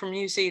Biggs. They're from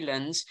New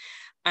Zealand.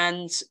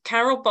 And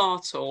Carol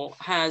Bartle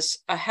has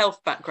a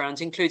health background,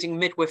 including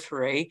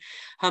midwifery.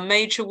 Her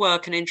major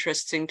work and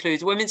interests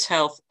include women's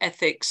health,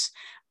 ethics,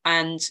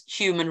 and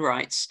human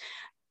rights,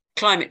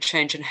 climate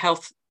change and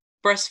health,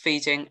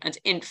 breastfeeding and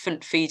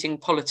infant feeding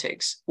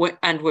politics,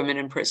 and women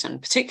in prison,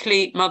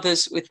 particularly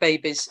mothers with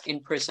babies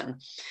in prison.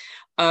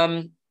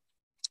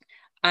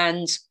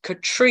 And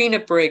Katrina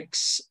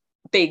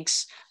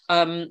Biggs,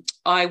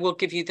 I will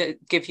give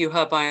you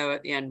her bio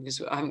at the end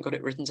because I haven't got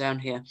it written down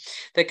here.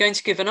 They're going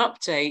to give an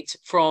update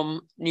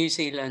from New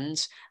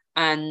Zealand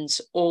and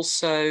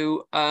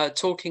also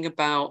talking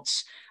about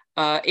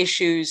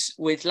issues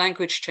with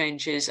language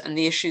changes and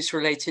the issues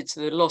related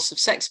to the loss of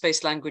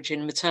sex-based language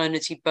in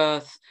maternity,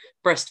 birth,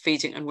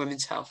 breastfeeding and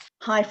women's health.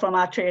 Hi from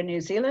Aotearoa, New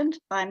Zealand.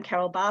 I'm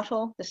Carol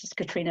Bartle. This is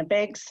Katrina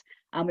Biggs.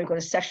 We've got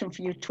a session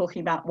for you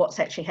talking about what's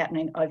actually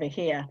happening over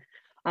here.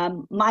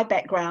 My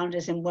background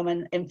is in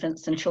women,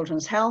 infants and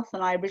children's health,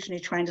 and I originally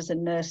trained as a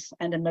nurse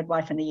and a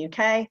midwife in the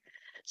UK.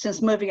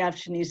 Since moving over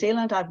to New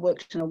Zealand, I've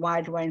worked in a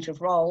wide range of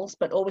roles,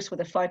 but always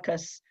with a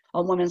focus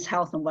on women's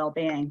health and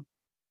well-being.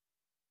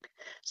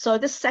 So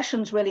this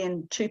session's really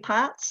in two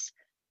parts.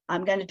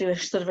 I'm going to do a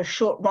sort of a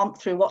short romp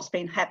through what's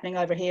been happening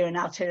over here in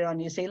Aotearoa,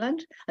 New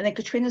Zealand. And then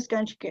Katrina's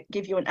going to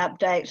give you an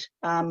update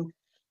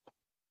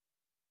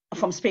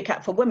from Speak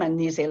Up for Women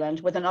New Zealand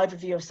with an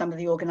overview of some of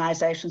the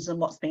organisations and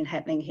what's been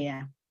happening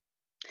here.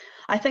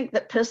 I think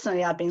that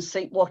personally I've been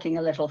sleepwalking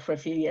a little for a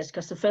few years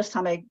because the first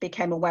time I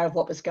became aware of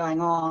what was going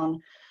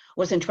on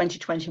was in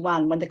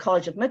 2021 when the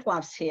College of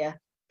Midwives here,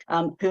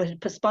 who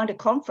had postponed a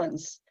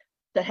conference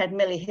that had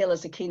Millie Hill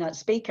as a keynote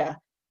speaker,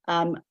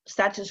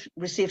 started to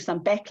receive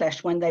some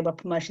backlash when they were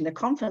promoting the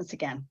conference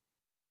again.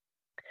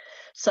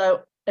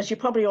 So as you're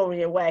probably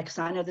already aware, because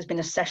I know there's been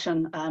a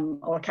session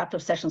or a couple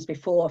of sessions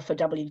before for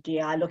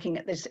WDI looking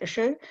at this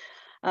issue,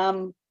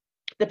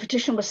 the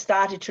petition was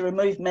started to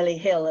remove Millie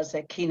Hill as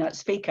a keynote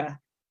speaker,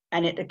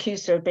 and it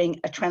accused her of being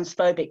a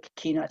transphobic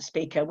keynote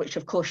speaker, which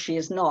of course she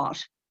is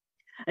not.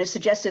 And it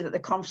suggested that the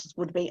conference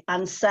would be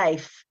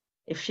unsafe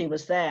if she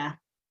was there,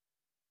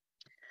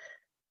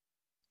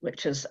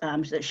 which is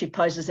that she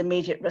poses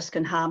immediate risk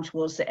and harm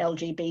towards the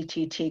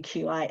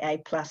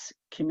LGBTQIA+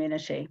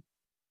 community.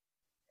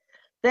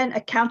 Then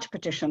a counter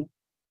petition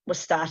was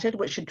started,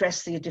 which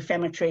addressed the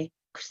defamatory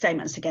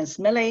statements against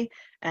Millie,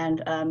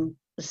 and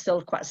there's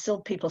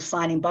still people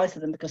signing both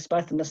of them because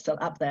both of them are still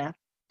up there.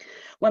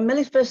 When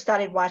Millie first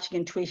started writing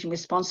and tweeting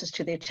responses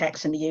to the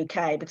attacks in the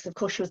UK, because of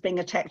course she was being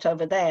attacked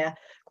over there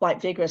quite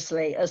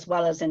vigorously, as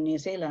well as in New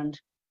Zealand,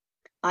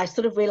 I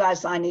sort of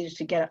realized I needed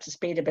to get up to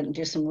speed a bit and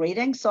do some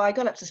reading. So I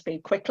got up to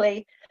speed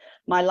quickly.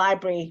 My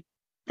library,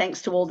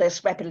 thanks to all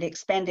this, rapidly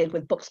expanded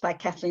with books by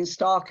Kathleen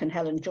Stock and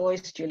Helen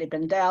Joyce, Julie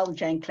Bindell,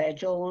 Jane Clare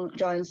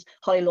Jones,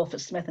 Holly Lawford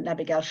Smith, and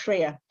Abigail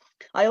Shrier.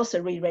 I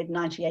also reread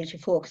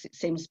 1984 because it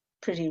seems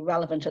pretty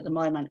relevant at the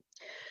moment.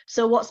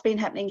 So what's been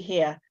happening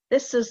here?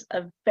 This is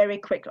a very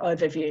quick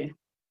overview.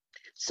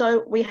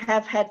 So we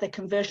have had the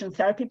conversion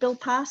therapy bill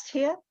passed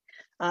here.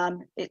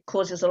 It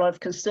causes a lot of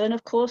concern,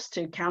 of course,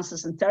 to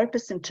counsellors and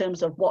therapists in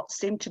terms of what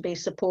seemed to be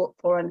support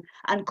for an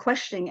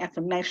unquestioning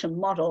affirmation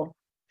model,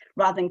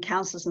 rather than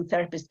counsellors and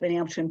therapists being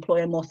able to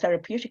employ a more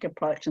therapeutic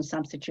approach in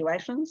some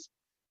situations.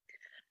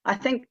 I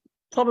think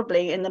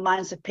probably in the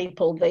minds of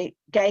people, the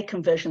gay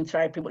conversion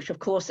therapy, which of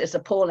course is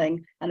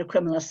appalling and a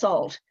criminal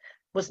assault,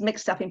 was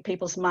mixed up in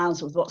people's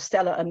minds with what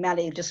Stella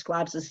O'Malley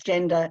describes as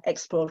gender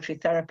exploratory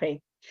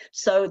therapy.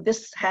 So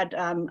this had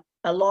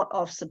a lot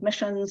of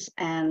submissions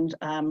and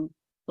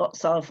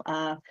lots of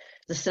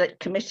the select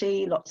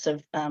committee, lots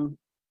of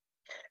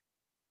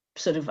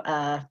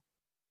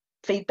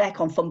feedback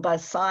from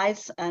both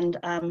sides. And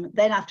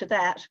then after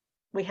that,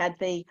 we had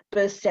the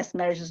Births, Deaths,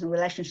 Marriages and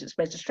Relationships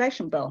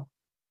Registration Bill.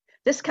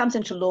 This comes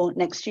into law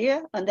next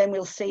year, and then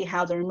we'll see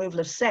how the removal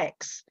of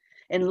sex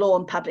in law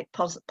and public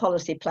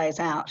policy plays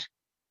out.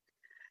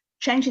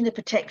 Changing the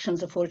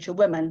protections afforded to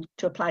women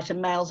to apply to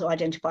males who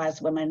identify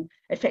as women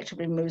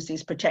effectively removes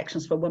these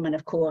protections for women,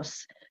 of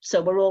course.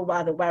 So we're all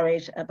rather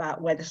worried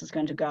about where this is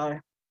going to go.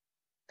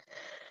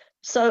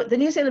 So the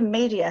New Zealand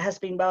media has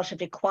been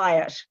relatively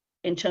quiet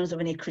in terms of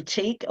any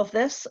critique of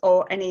this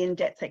or any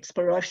in-depth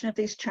exploration of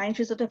these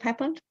changes that have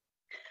happened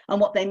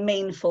and what they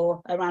mean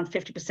for around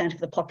 50%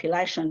 of the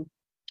population.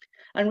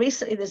 And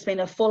recently there's been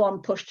a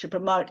full-on push to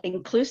promote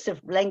inclusive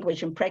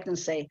language in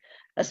pregnancy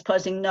as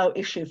posing no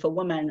issue for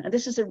women. And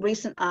this is a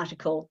recent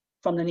article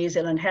from the New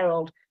Zealand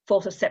Herald,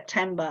 4th of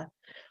September,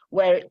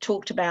 where it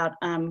talked about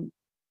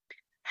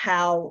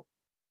how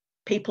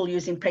people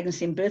using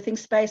pregnancy and birthing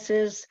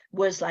spaces,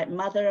 words like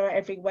mother are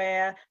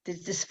everywhere, the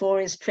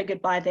dysphoria is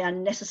triggered by the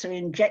unnecessary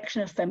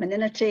injection of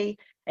femininity,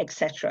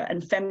 etc.,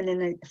 and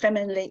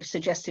femininely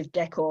suggestive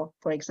decor,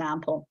 for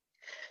example.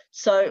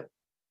 So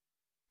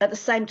at the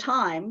same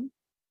time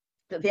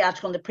that the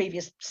article on the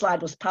previous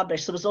slide was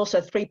published, there was also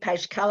a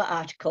 3-page colour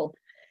article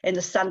in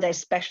the Sunday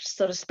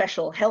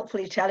special,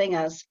 helpfully telling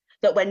us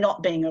that we're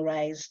not being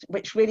erased,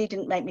 which really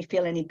didn't make me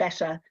feel any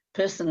better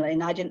personally,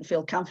 and I didn't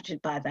feel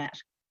comforted by that.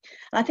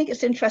 And I think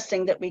it's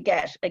interesting that we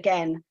get,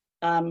 again,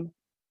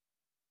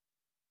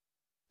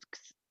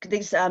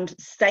 these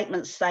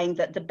statements saying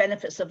that the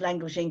benefits of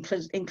language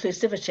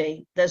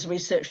inclusivity, there's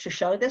research to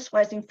show this,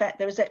 whereas in fact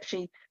there is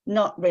actually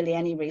not really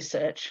any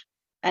research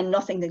and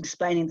nothing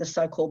explaining the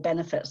so-called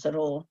benefits at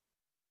all.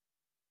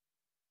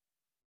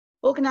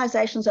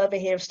 Organisations over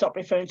here have stopped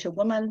referring to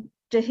women.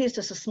 Here's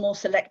just a small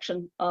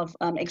selection of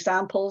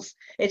examples.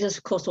 It is,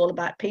 of course, all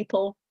about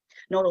people.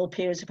 Not all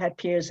periods have had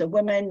periods of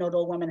women, not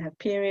all women have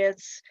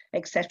periods,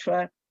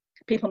 etc.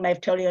 People may have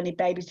told you only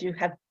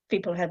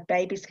people who have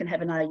babies can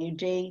have an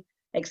IUD,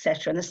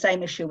 etc. And the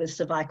same issue with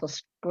cervical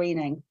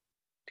screening.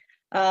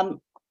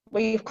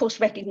 We, of course,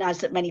 recognise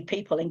that many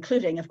people,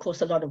 including, of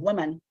course, a lot of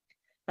women,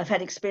 have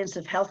had experience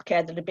of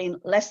healthcare that have been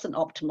less than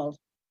optimal.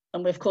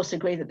 And we, of course,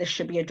 agree that this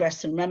should be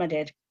addressed and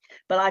remedied.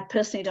 But I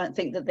personally don't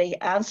think that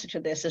the answer to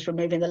this is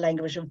removing the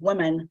language of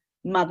women,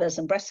 mothers,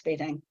 and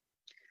breastfeeding.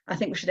 I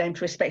think we should aim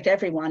to respect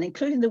everyone,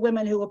 including the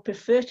women who would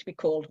prefer to be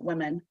called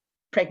women,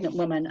 pregnant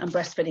women, and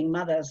breastfeeding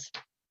mothers.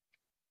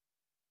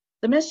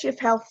 The Ministry of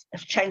Health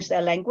have changed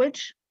their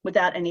language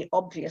without any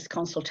obvious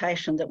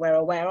consultation that we're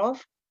aware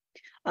of.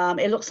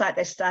 It looks like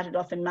they started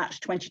off in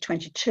March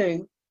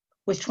 2022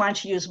 with trying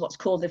to use what's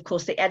called, of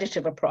course, the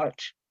additive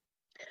approach.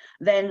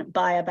 Then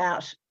by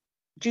about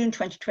June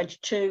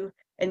 2022,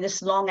 in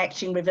this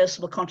long-acting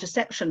reversible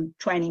contraception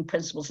training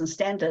principles and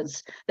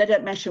standards, they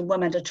don't mention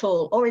women at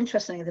all, or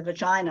interestingly, the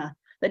vagina.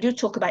 They do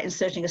talk about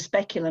inserting a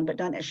speculum, but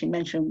don't actually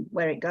mention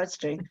where it goes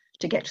to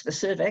get to the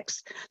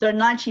cervix. There are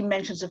 19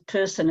 mentions of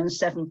person and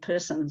 7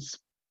 persons.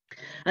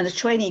 And the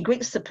trainee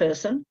greets the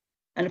person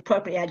and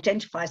appropriately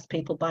identifies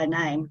people by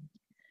name.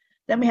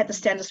 Then we had the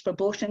standards for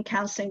abortion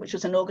counselling, which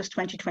was in August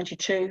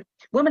 2022.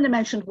 Women are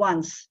mentioned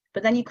once,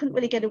 but then you couldn't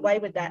really get away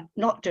with that,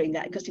 not doing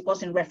that, because it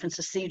was in reference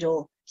to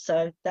CEDAW.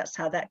 So that's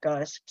how that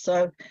goes.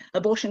 So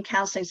abortion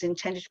counselling is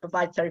intended to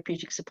provide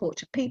therapeutic support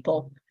to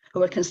people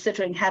who are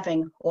considering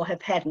having or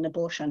have had an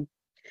abortion.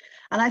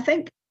 And I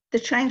think the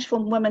change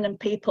from women and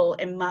people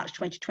in March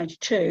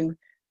 2022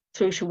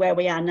 through to where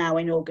we are now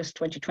in August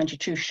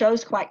 2022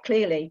 shows quite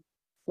clearly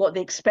what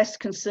the expressed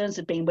concerns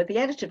have been with the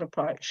additive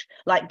approach,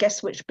 like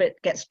guess which bit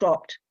gets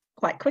dropped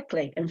quite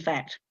quickly, in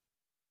fact.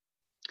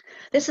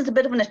 This is a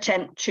bit of an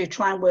attempt to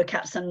try and work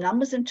out some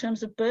numbers in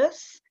terms of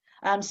births.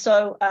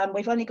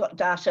 We've only got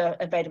data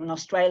available in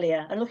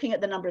Australia, and looking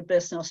at the number of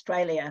births in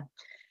Australia,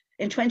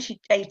 in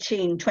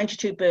 2018,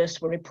 22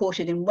 births were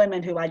reported in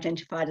women who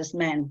identified as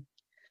men.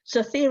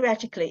 So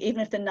theoretically,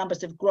 even if the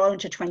numbers have grown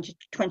to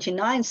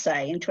 29,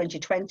 say, in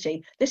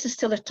 2020, this is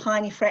still a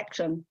tiny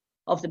fraction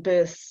of the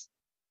births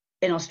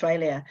in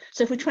Australia.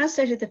 So if we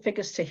translated the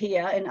figures to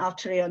here in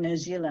Aotearoa, New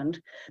Zealand,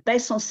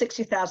 based on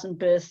 60,000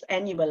 births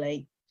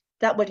annually,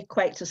 that would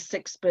equate to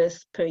 6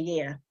 births per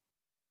year,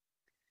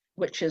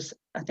 which is,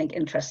 I think,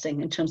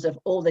 interesting in terms of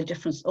all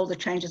the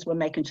changes we're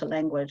making to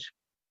language.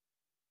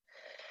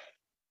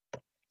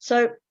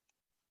 So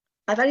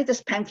I've added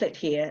this pamphlet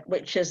here,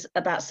 which is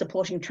about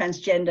supporting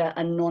transgender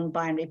and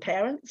non-binary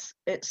parents.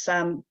 It's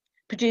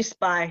produced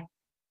by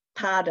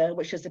PARDA,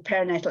 which is the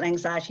Perinatal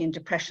Anxiety and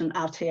Depression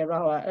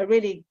Aotearoa, a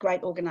really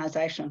great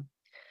organisation.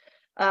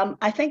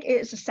 I think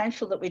it's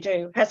essential that we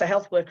do, as a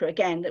health worker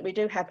again, that we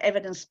do have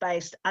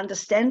evidence-based,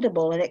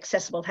 understandable and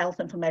accessible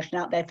health information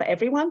out there for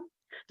everyone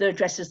that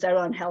addresses their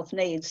own health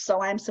needs. So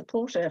I'm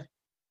supportive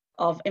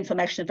of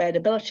information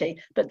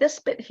availability, but this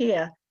bit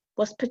here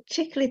was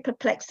particularly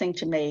perplexing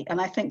to me,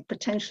 and I think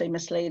potentially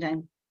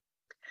misleading.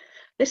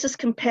 This is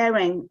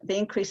comparing the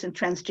increase in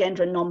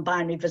transgender and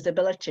non-binary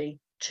visibility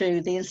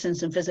to the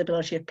incidence and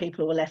visibility of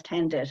people who are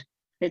left-handed.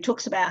 It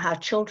talks about how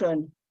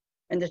children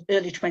in the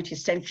early 20th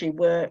century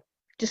were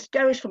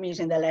discouraged from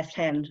using their left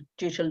hand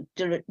due to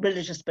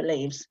religious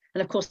beliefs,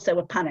 and of course they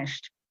were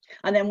punished.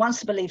 And then once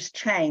the beliefs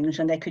changed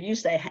and they could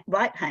use their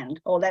right hand,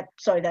 or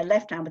their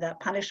left hand without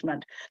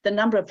punishment, the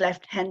number of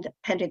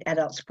left-handed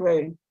adults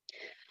grew.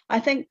 I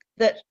think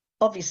that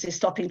obviously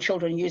stopping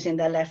children using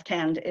their left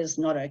hand is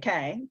not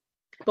okay,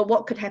 but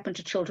what could happen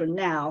to children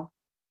now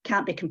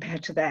can't be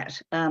compared to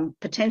that.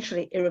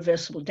 Potentially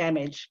irreversible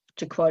damage,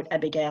 to quote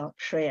Abigail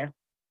Shrier.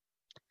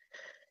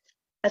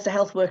 As a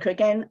health worker,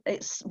 again,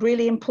 it's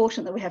really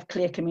important that we have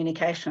clear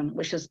communication,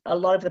 which is a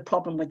lot of the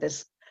problem with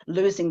this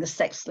losing the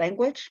sex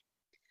language.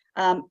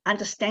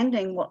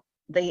 Understanding what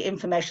the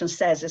information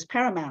says is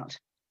paramount.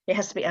 It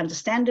has to be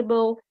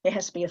understandable, it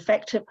has to be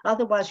effective,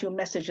 otherwise your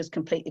message is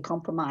completely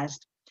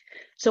compromised.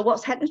 So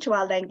what's happening to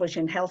our language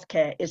in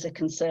healthcare is a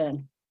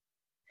concern.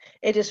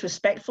 It is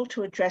respectful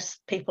to address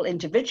people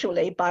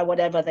individually by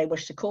whatever they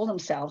wish to call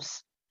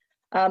themselves.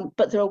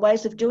 But there are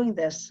ways of doing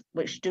this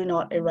which do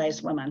not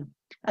erase women,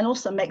 and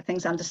also make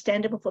things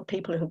understandable for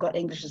people who've got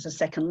English as a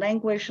second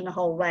language and a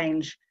whole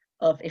range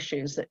of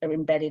issues that are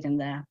embedded in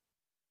there.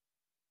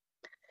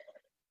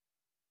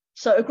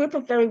 So a group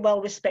of very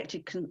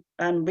well-respected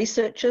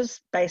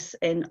researchers based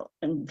in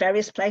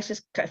various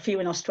places, a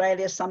few in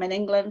Australia, some in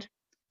England,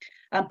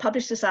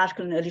 published this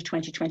article in early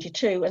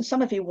 2022. And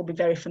some of you will be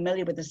very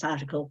familiar with this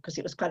article because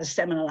it was quite a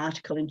seminal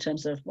article in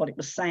terms of what it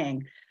was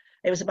saying.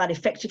 It was about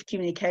effective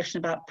communication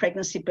about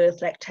pregnancy,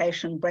 birth,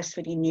 lactation,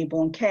 breastfeeding,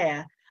 newborn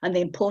care, and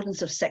the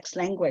importance of sex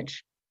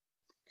language.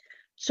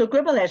 So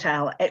Gribble et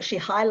al. Actually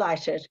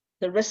highlighted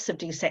the risks of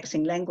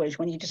desexing language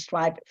when you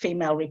describe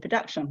female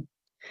reproduction.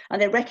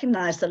 And they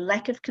recognise the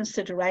lack of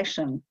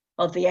consideration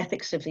of the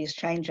ethics of these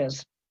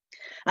changes.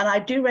 And I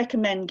do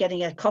recommend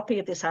getting a copy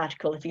of this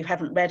article if you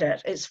haven't read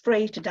it. It's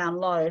free to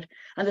download.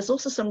 And there's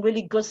also some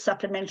really good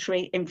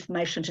supplementary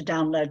information to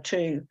download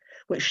too,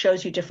 which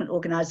shows you different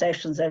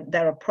organisations,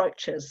 their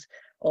approaches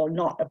or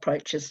not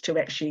approaches to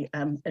actually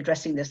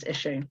addressing this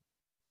issue.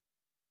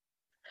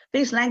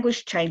 These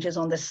language changes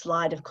on this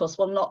slide, of course,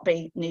 will not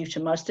be new to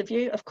most of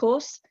you, of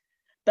course.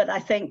 But I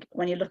think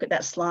when you look at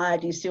that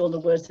slide, you see all the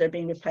words that are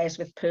being replaced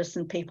with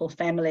person, people,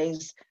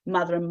 families,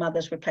 mother and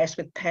mothers replaced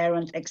with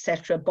parent,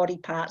 etc. Body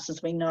parts,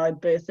 as we know,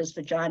 birthers,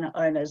 vagina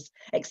owners,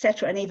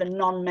 etc. And even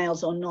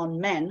non-males or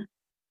non-men.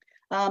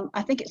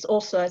 I think it's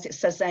also, as it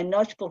says there,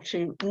 notable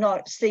to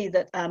see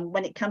that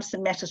when it comes to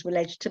matters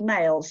related to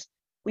males,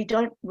 we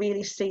don't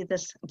really see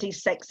this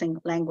desexing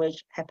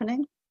language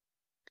happening.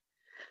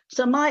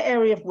 So my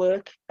area of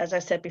work, as I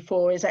said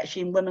before, is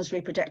actually in women's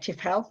reproductive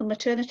health and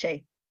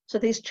maternity. So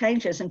these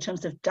changes in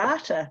terms of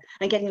data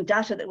and getting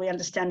data that we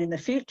understand in the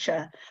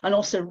future and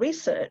also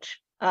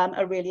research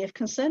are really of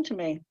concern to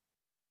me.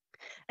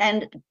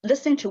 And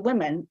listening to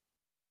women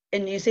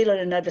in New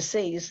Zealand and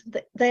overseas,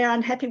 they are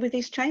unhappy with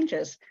these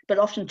changes, but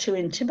often too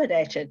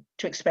intimidated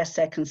to express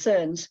their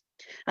concerns.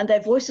 And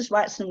their voices,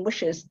 rights and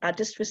wishes are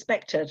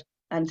disrespected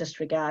and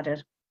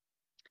disregarded.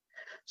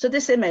 So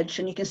this image,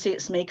 and you can see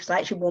it's me because I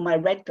actually wore my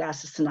red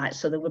glasses tonight,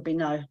 so there would be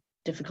no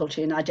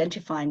difficulty in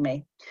identifying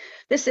me.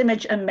 This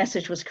image and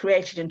message was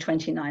created in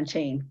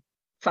 2019,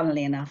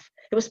 funnily enough.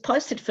 It was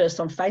posted first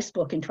on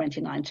Facebook in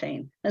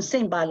 2019 and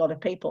seen by a lot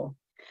of people.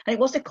 And it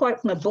was a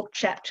quote from a book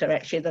chapter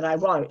actually that I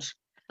wrote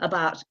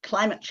about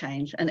climate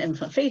change and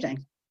infant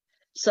feeding.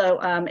 So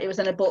it was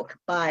in a book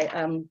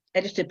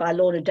edited by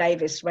Lorna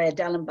Davis, Rhea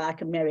Dallenbach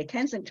and Mary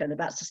Kensington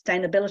about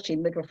sustainability,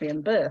 midwifery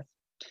and birth.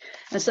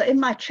 And so in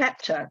my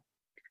chapter,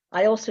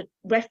 I also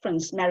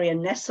referenced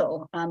Marion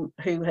Nestle,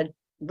 who had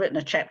written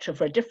a chapter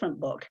for a different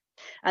book.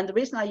 And the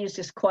reason I use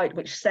this quote,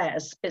 which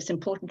says it's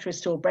important to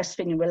restore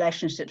breastfeeding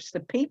relationships to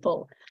the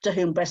people to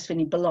whom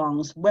breastfeeding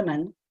belongs,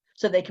 women,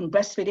 so they can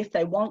breastfeed if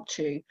they want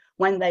to,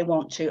 when they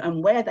want to,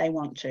 and where they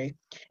want to,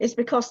 is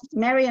because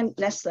Marion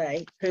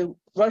Nestle, who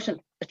wrote a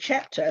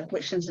chapter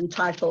which is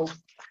entitled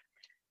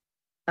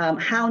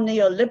How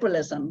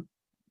Neoliberalism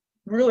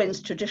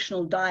Ruins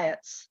Traditional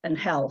Diets and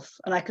Health.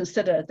 And I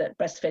consider that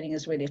breastfeeding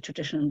is really a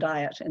traditional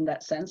diet in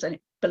that sense, and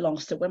it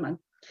belongs to women.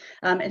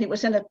 And it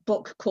was in a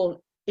book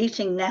called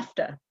Eating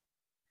NAFTA,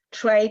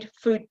 Trade,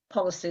 Food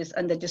Policies,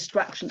 and the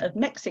Destruction of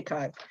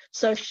Mexico.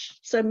 So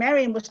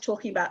Marion was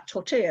talking about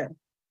tortilla,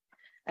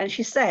 and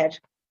she said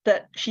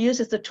that she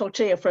uses the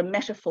tortilla for a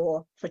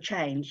metaphor for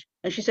change.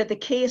 And she said the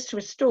key is to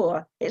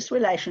restore its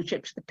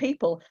relationship to the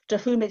people to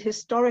whom it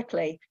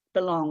historically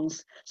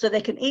belongs, so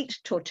they can eat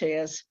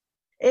tortillas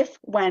if,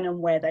 when, and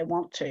where they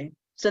want to.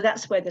 So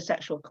that's where this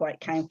actual quote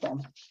came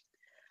from.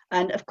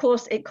 And of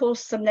course, it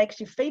caused some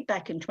negative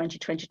feedback in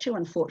 2022,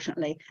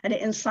 unfortunately, and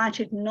it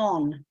incited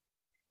none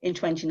in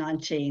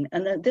 2019.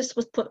 And this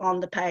was put on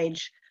the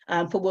page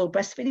for World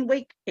Breastfeeding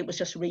Week. It was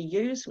just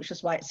reused, which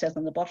is why it says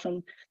on the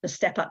bottom, the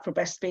Step Up for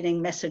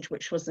Breastfeeding message,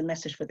 which was the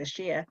message for this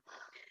year.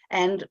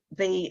 And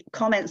the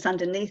comments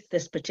underneath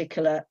this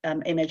particular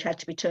image had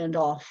to be turned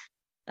off,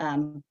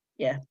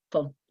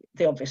 for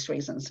the obvious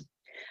reasons.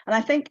 And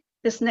I think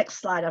this next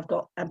slide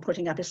I'm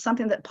putting up is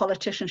something that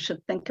politicians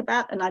should think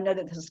about. And I know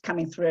that this is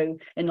coming through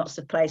in lots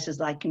of places,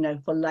 like,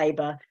 for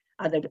Labour,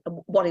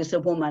 what is a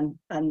woman?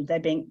 And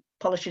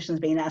politicians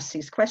being asked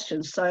these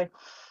questions. So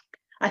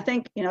I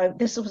think,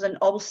 this was an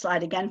old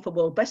slide again for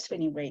World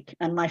Breastfeeding Week.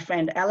 And my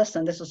friend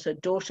Alison, this was her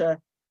daughter,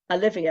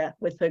 Olivia,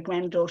 with her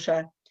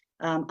granddaughter,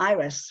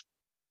 Iris.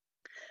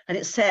 And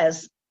it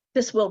says,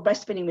 this World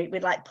Breastfeeding Week,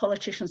 we'd like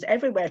politicians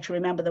everywhere to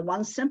remember the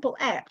one simple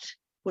act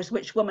with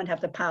which women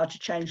have the power to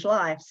change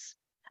lives.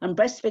 And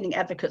breastfeeding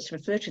advocates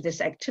refer to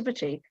this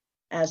activity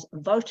as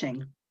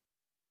voting.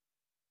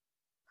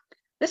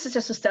 This is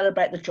just to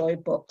celebrate the joy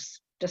of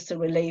books, just to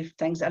relieve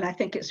things. And I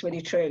think it's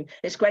really true.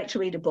 It's great to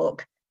read a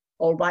book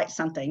or write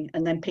something,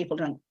 and then people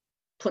don't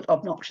put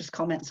obnoxious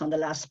comments on the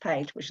last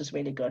page, which is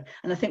really good.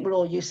 And I think we're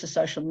all used to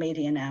social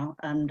media now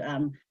and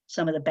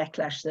some of the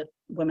backlash that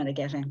women are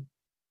getting.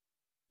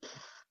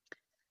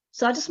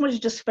 So I just wanted to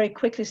just very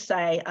quickly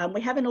say,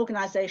 we have an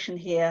organisation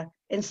here,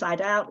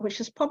 Inside Out, which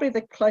is probably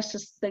the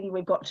closest thing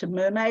we've got to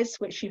Mermaids,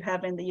 which you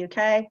have in the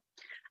UK.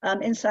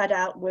 Inside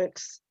Out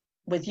works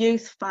with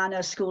youth,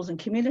 whānau, schools and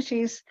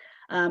communities.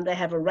 They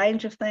have a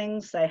range of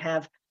things. They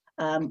have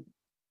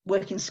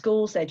work in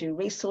schools, they do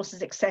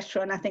resources,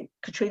 etc. And I think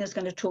Katrina's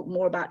going to talk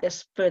more about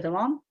this further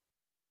on.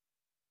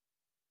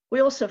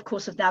 We also, of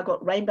course, have now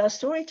got Rainbow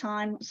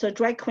Storytime. So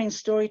Drag Queen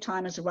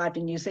Storytime has arrived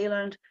in New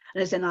Zealand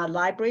and is in our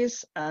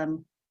libraries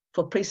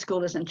for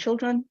preschoolers and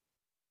children.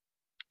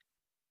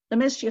 The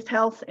Ministry of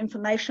Health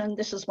information,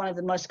 this is one of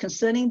the most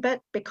concerning bit,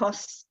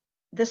 because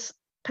this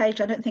page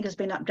I don't think has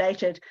been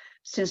updated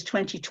since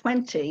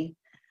 2020.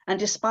 And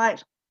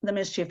despite the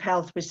Ministry of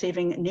Health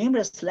receiving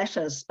numerous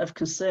letters of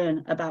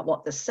concern about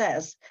what this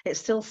says, it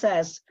still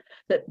says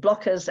that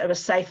blockers are a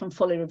safe and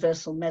fully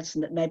reversible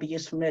medicine that may be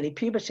used from early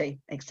puberty,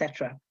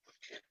 etc.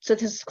 So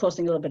this is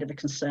causing a little bit of a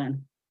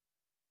concern.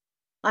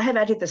 I have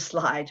added this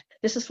slide.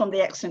 This is from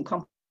the Accident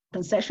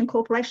Compensation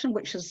Corporation,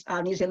 which is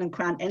our New Zealand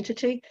Crown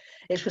entity.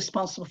 It's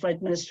responsible for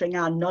administering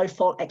our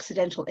no-fault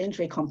accidental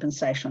injury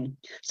compensation.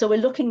 So we're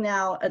looking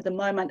now at the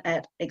moment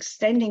at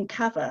extending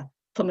cover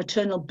for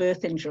maternal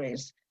birth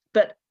injuries.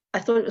 But I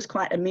thought it was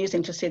quite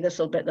amusing to see this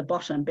little bit at the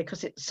bottom,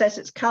 because it says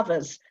it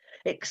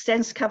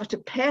extends cover to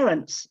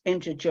parents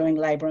injured during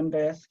labour and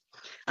birth.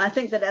 And I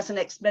think that as an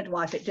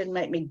ex-midwife, it did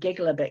make me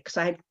giggle a bit, because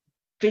I had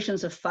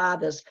visions of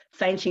fathers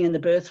fainting in the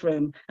birth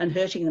room and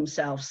hurting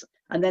themselves,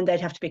 and then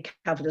they'd have to be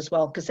covered as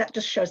well, because that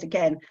just shows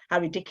again how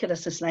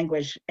ridiculous this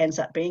language ends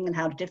up being and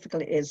how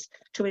difficult it is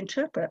to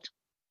interpret.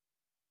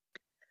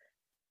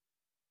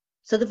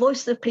 So the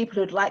voices of people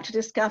who'd like to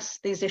discuss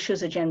these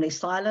issues are generally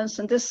silenced,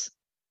 and this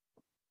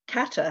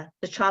CATA,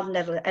 the Child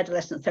and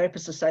Adolescent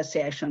Therapists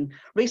Association,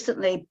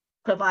 recently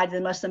provided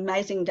the most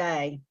amazing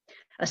day,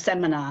 a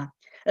seminar.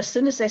 As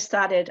soon as they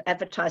started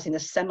advertising the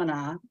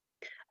seminar,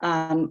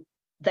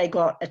 they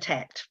got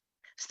attacked.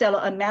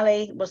 Stella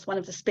O'Malley was one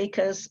of the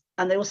speakers,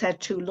 and they also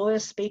had two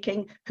lawyers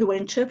speaking who were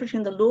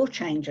interpreting the law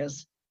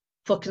changes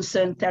for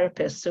concerned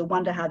therapists who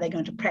wonder how they're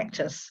going to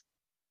practice.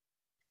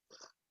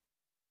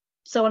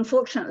 So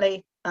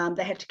unfortunately,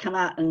 they had to come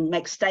out and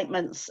make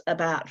statements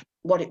about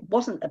what it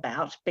wasn't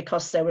about,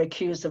 because they were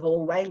accused of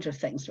all range of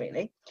things,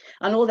 really.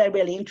 And all they're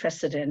really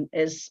interested in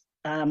is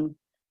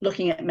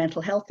looking at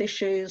mental health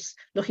issues,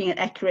 looking at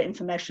accurate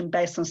information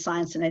based on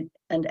science and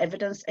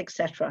evidence,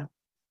 etc.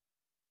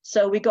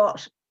 So we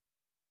got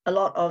a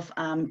lot of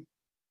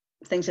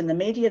things in the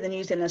media. The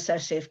New Zealand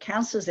Association of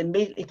Counsellors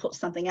immediately put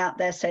something out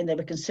there saying they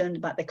were concerned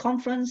about the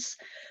conference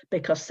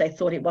because they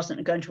thought it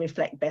wasn't going to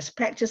reflect best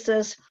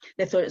practices.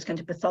 They thought it was going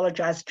to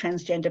pathologise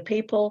transgender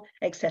people,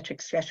 etc.,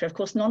 etc. Of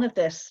course, none of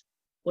this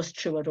was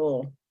true at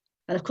all.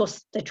 And of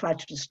course, they tried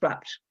to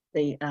disrupt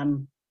the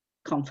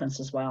conference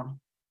as well.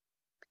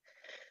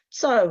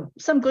 So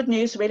some good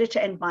news really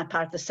to end my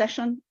part of the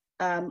session.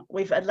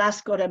 We've at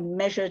last got a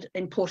measured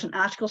important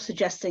article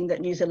suggesting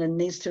that New Zealand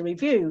needs to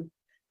review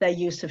their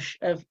use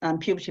of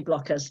puberty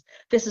blockers.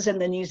 This is in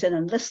the New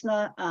Zealand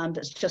Listener, and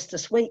it's just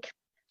this week.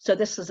 So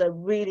this is a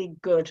really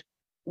good,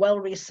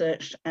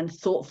 well-researched and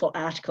thoughtful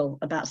article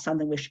about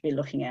something we should be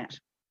looking at.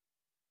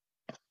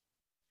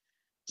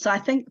 So I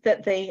think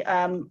that the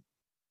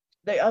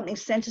opening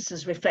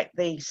sentences reflect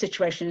the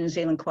situation in New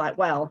Zealand quite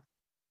well,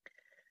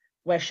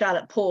 where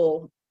Charlotte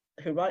Paul,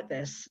 who wrote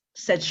this,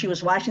 said she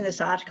was writing this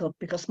article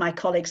because my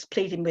colleagues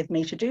pleaded with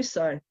me to do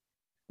so.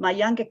 My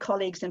younger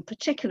colleagues in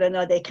particular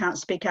know they can't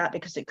speak out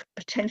because it could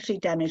potentially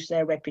damage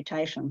their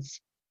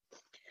reputations.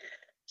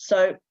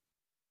 So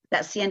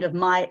that's the end of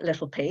my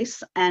little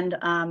piece. And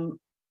I'm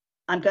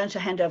going to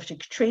hand over to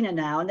Katrina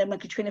now. And then when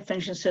Katrina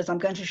finishes, I'm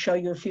going to show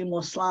you a few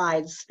more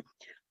slides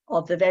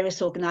of the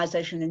various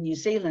organisations in New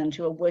Zealand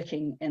who are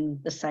working in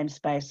the same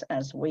space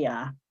as we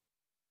are.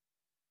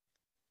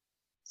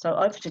 So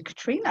over to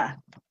Katrina.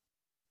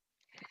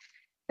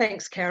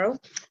 Thanks, Carol.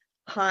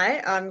 Hi,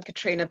 I'm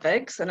Katrina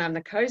Biggs, and I'm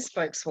the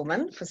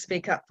co-spokeswoman for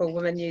Speak Up for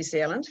Women New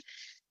Zealand.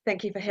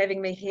 Thank you for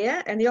having me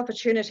here and the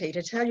opportunity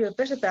to tell you a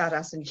bit about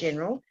us in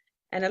general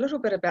and a little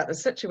bit about the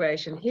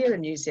situation here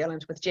in New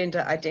Zealand with gender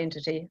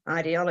identity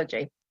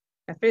ideology.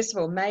 Now, first of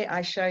all, may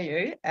I show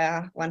you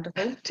our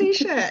wonderful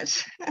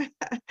t-shirt,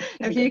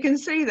 if you can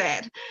see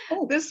that.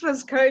 Oh. This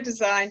was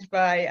co-designed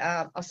by,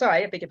 I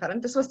beg your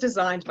pardon, this was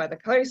designed by the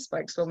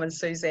co-spokeswoman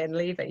Suzanne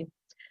Levy.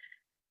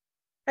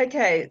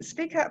 Okay,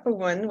 Speak Up for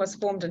Women was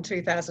formed in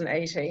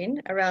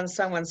 2018 around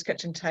someone's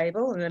kitchen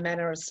table, in a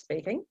manner of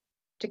speaking,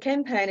 to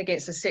campaign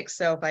against the sex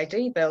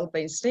self-ID bill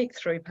being sneaked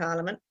through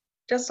Parliament,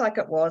 just like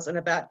it was in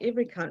about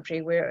every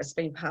country where it's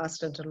been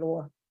passed into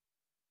law.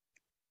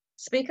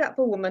 Speak Up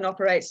for Women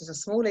operates as a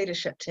small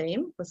leadership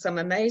team with some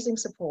amazing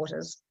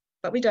supporters,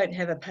 but we don't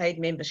have a paid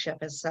membership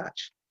as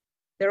such.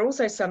 There are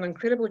also some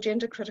incredible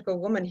gender-critical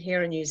women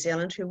here in New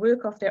Zealand who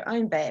work off their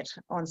own bat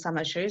on some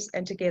issues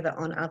and together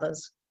on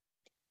others.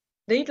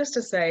 Needless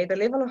to say, the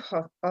level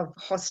of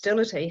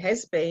hostility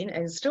has been,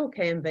 and still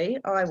can be,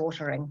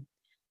 eye-watering.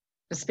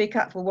 The Speak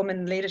Up for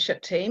Women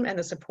leadership team and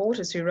the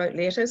supporters who wrote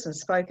letters and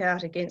spoke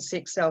out against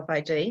sex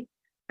self-ID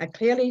are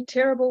clearly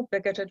terrible,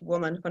 bigoted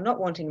women for not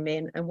wanting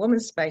men in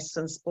women's spaces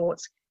in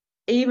sports,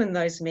 even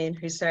those men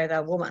who say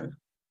they're women.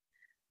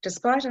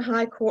 Despite a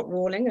High Court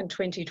ruling in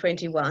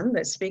 2021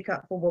 that Speak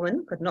Up for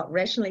Women could not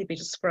rationally be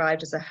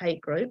described as a hate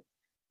group,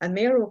 a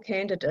mayoral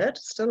candidate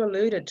still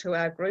alluded to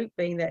our group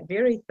being that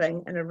very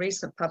thing in a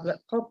recent public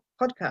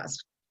podcast.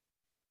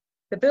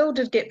 The bill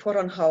did get put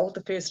on hold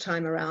the first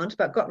time around,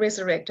 but got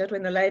resurrected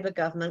when the Labour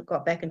government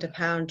got back into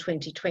power in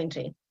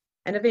 2020.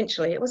 And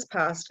eventually it was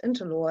passed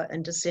into law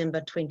in December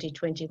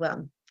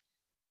 2021.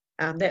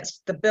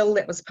 That's the bill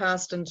that was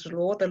passed into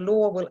law. The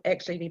law will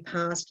actually be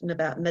passed in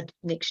about mid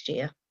next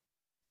year.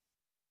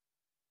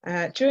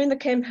 During the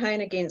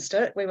campaign against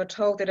it, we were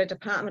told that a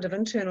Department of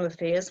Internal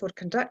Affairs would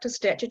conduct a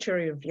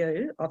statutory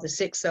review of the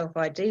sex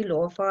self-ID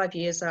law 5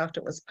 years after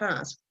it was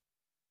passed.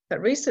 But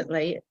recent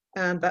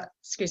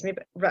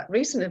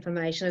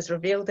information has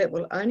revealed that it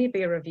will only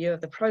be a review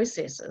of the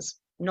processes,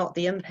 not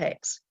the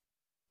impacts.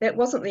 That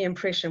wasn't the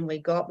impression we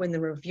got when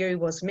the review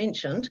was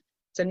mentioned,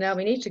 so now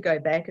we need to go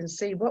back and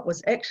see what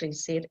was actually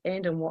said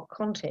and in what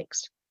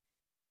context.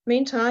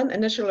 Meantime,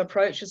 initial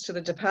approaches to the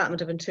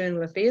Department of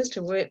Internal Affairs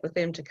to work with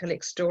them to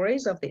collect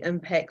stories of the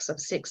impacts of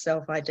sex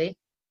self-ID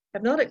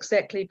have not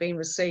exactly been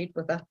received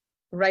with a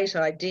great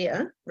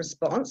idea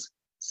response,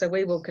 so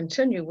we will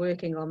continue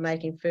working on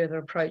making further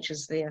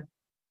approaches there.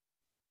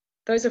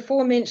 Those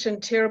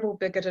aforementioned terrible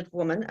bigoted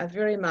women are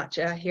very much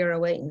our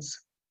heroines.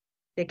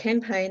 Their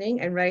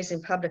campaigning and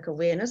raising public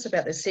awareness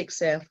about the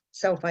sex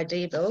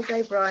self-ID bill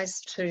gave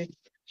rise to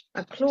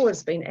a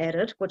clause being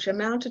added which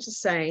amounted to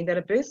saying that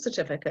a birth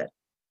certificate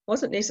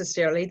wasn't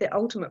necessarily the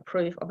ultimate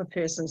proof of a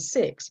person's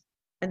sex,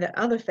 and that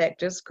other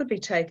factors could be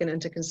taken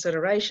into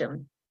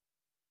consideration.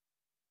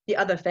 The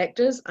other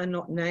factors are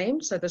not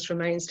named, so this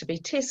remains to be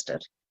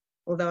tested,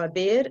 although a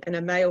beard and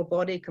a male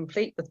body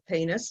complete with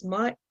penis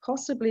might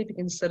possibly be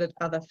considered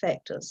other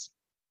factors.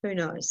 Who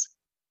knows?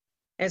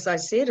 As I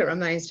said, it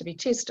remains to be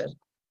tested.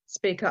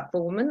 Speak Up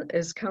for Women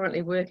is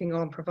currently working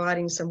on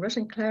providing some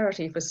written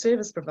clarity for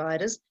service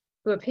providers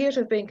who appear to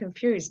have been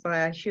confused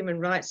by our Human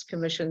Rights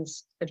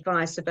Commission's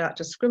advice about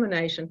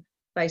discrimination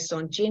based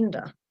on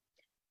gender.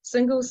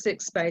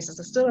 Single-sex spaces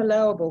are still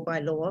allowable by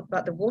law,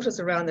 but the waters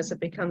around this have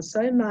become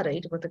so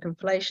muddied with the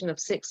conflation of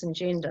sex and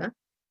gender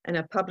in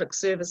our public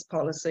service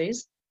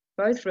policies,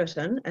 both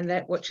written and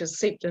that which has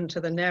seeped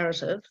into the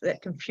narrative,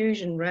 that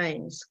confusion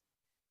reigns.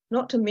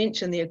 Not to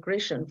mention the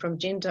aggression from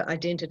gender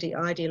identity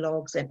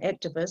ideologues and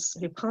activists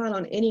who pile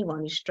on anyone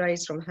who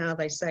strays from how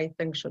they say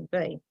things should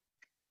be.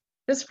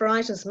 This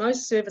frightens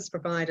most service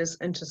providers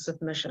into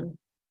submission.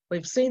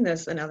 We've seen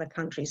this in other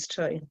countries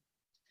too.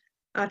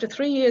 After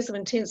 3 years of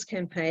intense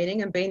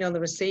campaigning and being on the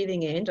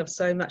receiving end of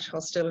so much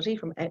hostility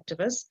from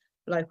activists,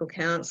 local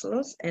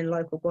councillors and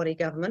local body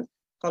government,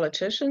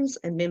 politicians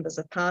and members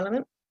of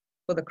parliament,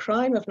 for the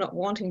crime of not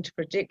wanting to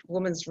protect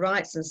women's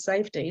rights and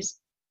safeties,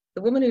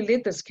 the women who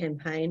led this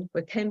campaign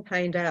were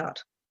campaigned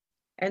out,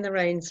 and the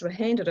reins were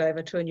handed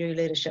over to a new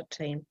leadership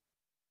team.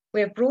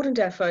 We have broadened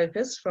our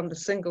focus from the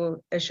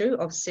single issue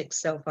of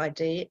sex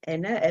self-ID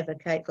and now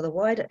advocate for the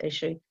wider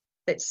issue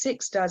that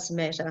sex does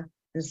matter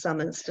in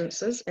some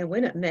instances, and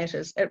when it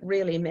matters, it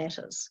really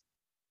matters.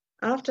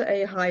 After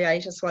a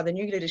hiatus while the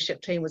new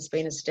leadership team was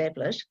being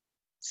established,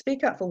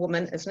 Speak Up for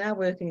Women is now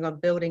working on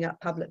building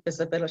up public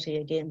visibility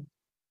again.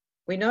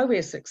 We know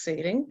we're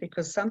succeeding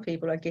because some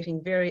people are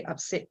getting very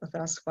upset with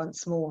us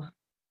once more.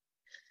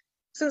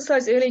 Since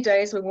those early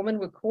days when women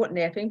were caught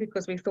napping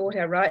because we thought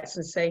our rights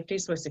and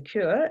safeties were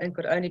secure and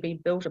could only be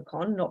built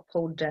upon, not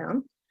pulled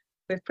down,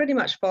 we've pretty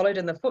much followed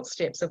in the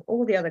footsteps of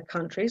all the other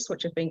countries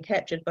which have been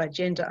captured by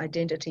gender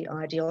identity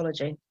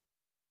ideology.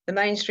 The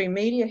mainstream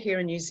media here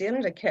in New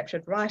Zealand are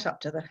captured right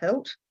up to the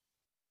hilt.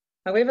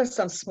 However,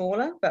 some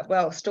smaller,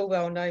 but still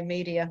well-known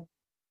media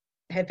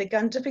have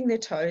begun dipping their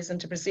toes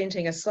into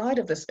presenting a side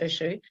of this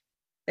issue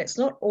that's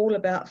not all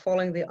about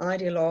following the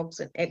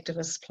ideologues and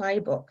activists'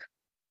 playbook.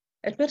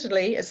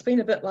 Admittedly, it's been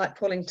a bit like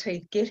pulling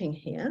teeth getting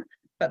here,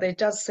 but there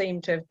does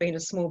seem to have been a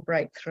small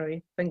breakthrough,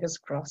 fingers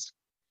crossed.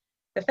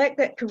 The fact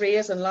that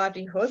careers and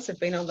livelihoods have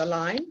been on the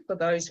line for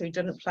those who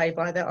didn't play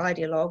by the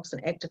ideologues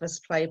and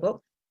activists' playbook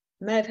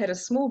may have had a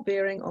small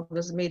bearing on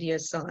this media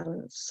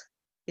silence,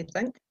 you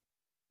think?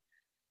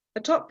 The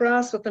top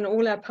brass within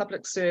all our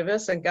public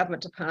service and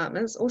government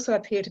departments also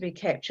appear to be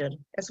captured,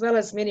 as well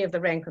as many of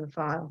the rank and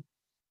file.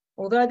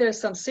 Although there are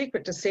some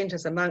secret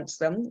dissenters amongst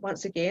them,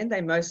 once again, they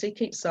mostly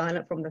keep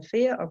silent from the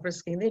fear of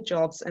risking their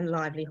jobs and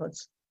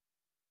livelihoods.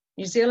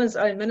 New Zealand's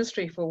own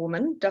Ministry for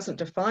Women doesn't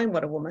define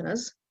what a woman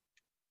is.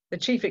 The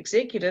chief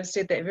executive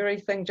said that very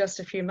thing just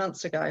a few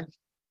months ago.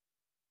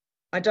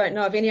 I don't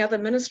know of any other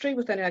ministry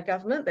within our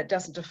government that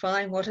doesn't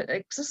define what it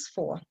exists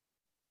for.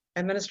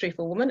 Our Ministry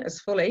for Women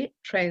is fully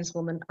trans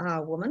women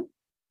are woman,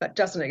 but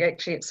doesn't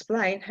actually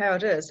explain how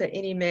it is that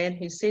any man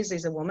who says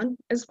he's a woman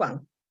is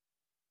one.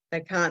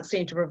 They can't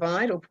seem to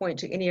provide or point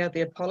to any of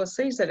their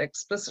policies that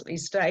explicitly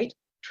state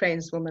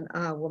trans women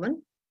are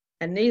women,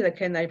 and neither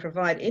can they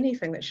provide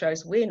anything that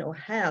shows when or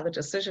how the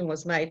decision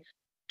was made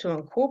to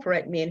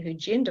incorporate men who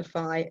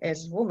genderify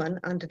as woman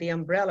under the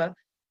umbrella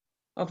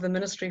of the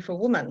Ministry for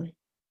Women.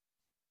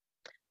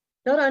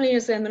 Not only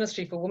is their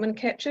Ministry for Women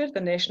captured,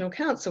 the National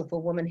Council for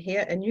Women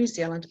here in New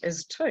Zealand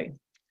is too.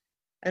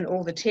 In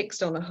all the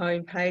text on the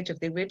home page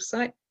of their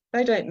website,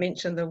 they don't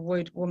mention the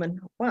word woman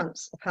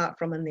once, apart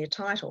from in their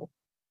title.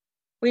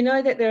 We know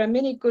that there are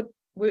many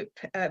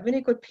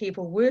good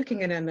people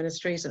working in our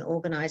ministries and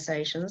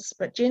organisations,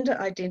 but gender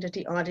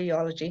identity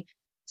ideology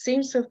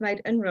seems to have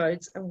made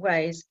inroads in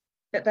ways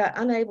that they're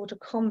unable to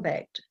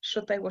combat,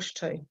 should they wish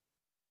to.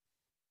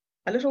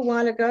 A little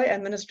while ago, our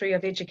Ministry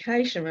of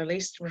Education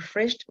released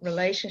refreshed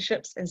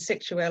relationships and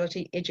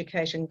sexuality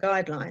education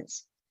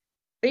guidelines.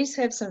 These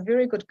have some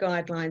very good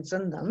guidelines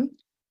in them,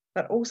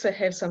 but also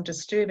have some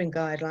disturbing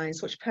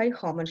guidelines which pay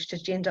homage to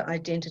gender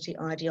identity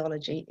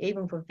ideology,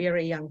 even for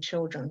very young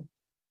children.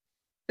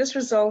 This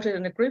resulted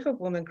in a group of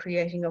women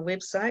creating a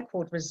website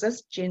called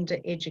Resist Gender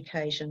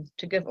Education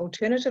to give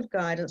alternative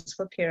guidance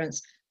for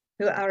parents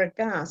who are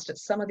aghast at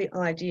some of the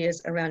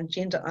ideas around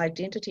gender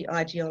identity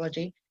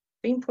ideology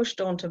being pushed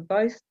onto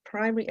both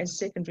primary and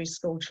secondary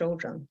school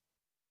children.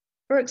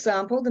 For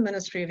example, the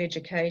Ministry of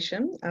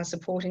Education are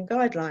supporting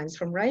guidelines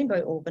from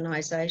rainbow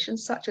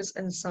organisations such as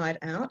Inside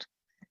Out,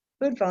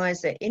 who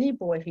advise that any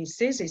boy who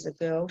says he's a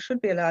girl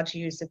should be allowed to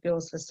use the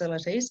girls'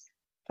 facilities,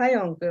 play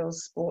on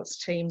girls'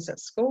 sports teams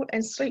at school,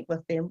 and sleep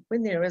with them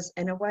when there is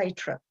an away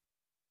trip.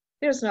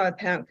 There is no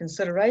apparent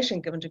consideration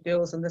given to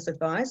girls in this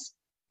advice.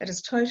 It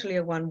is totally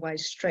a one-way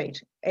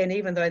street. And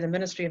even though the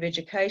Ministry of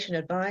Education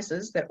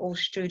advises that all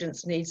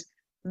students' needs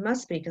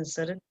must be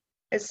considered,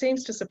 it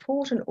seems to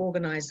support an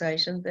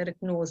organisation that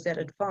ignores that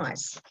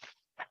advice.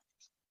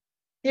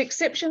 The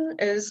exception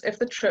is if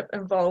the trip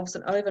involves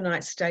an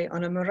overnight stay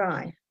on a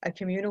marae, a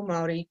communal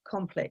Māori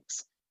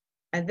complex,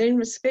 and then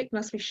respect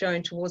must be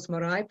shown towards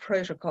marae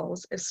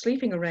protocols if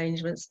sleeping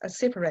arrangements are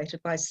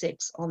separated by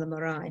sex on the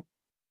marae.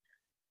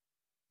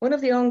 One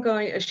of the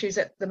ongoing issues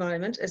at the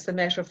moment is the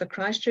matter of the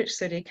Christchurch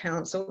City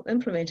Council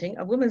implementing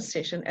a women's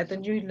session at the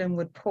new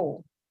Linwood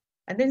Pool,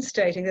 and then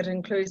stating that it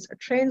includes a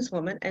trans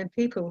woman and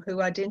people who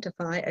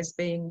identify as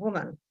being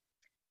women.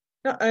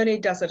 Not only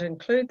does it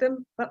include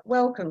them, but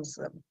welcomes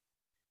them.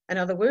 In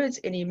other words,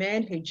 any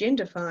man who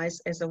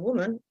genderfies as a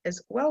woman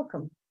is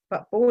welcome,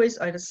 but boys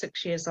over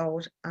 6 years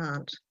old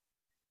aren't.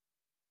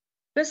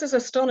 This is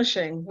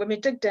astonishing when we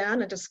dig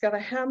down and discover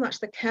how much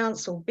the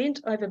council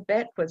bent over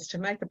backwards to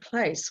make a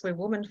place where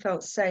women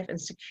felt safe and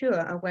secure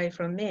away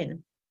from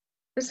men.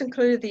 This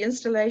included the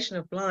installation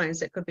of blinds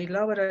that could be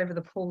lowered over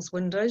the pool's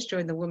windows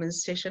during the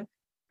women's session,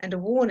 and a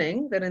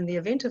warning that in the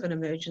event of an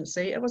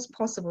emergency, it was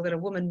possible that a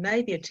woman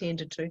may be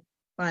attended to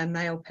by a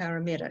male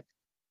paramedic.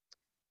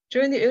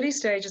 During the early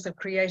stages of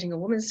creating a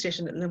women's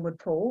session at Linwood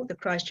Pool, the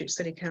Christchurch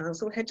City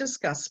Council had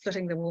discussed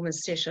splitting the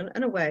women's session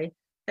in a way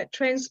that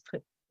trans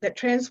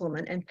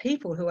women and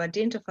people who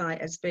identify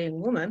as being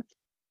women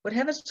would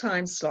have a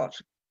time slot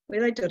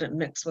where they didn't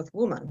mix with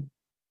women.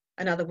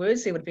 In other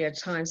words, there would be a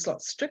time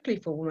slot strictly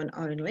for women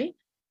only,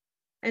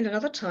 and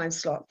another time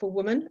slot for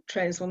women,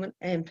 trans women,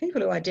 and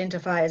people who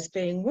identify as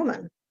being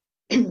women.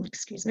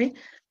 Excuse me.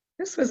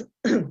 This was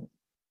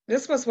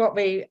this was what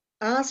we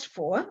asked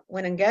for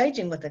when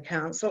engaging with the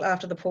council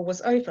after the pool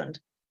was opened,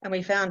 and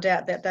we found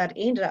out that they'd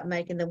ended up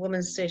making the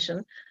women's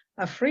session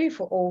a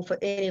free-for-all for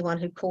anyone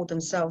who called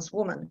themselves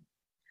woman.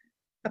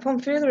 Upon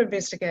further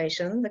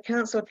investigation, the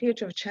council appeared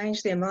to have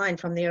changed their mind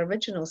from their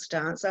original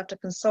stance after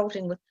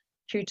consulting with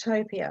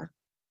Qtopia,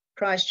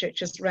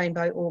 Christchurch's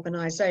rainbow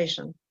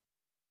organisation.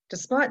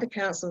 Despite the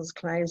council's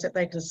claims that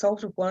they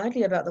consulted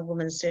widely about the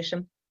women's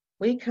session,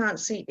 we can't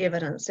see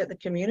evidence that the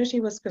community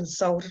was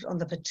consulted on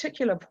the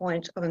particular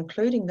point of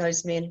including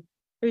those men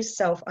who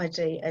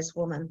self-ID as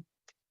women.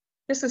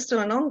 This is still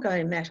an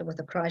ongoing matter with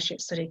the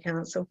Christchurch City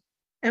Council,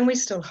 and we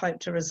still hope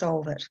to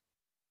resolve it.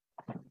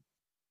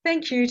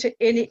 Thank you to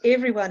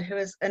everyone who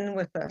is in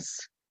with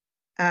us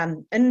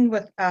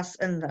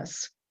in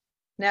this.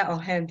 Now I'll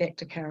hand back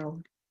to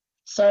Carol.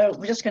 So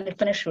we're just going to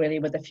finish really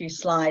with a few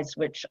slides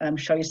which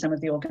show you some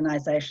of the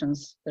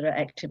organisations that are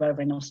active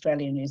over in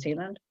Australia and New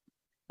Zealand.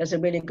 There's a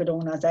really good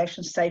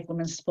organisation, Save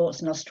Women's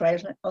Sports in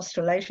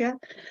Australasia.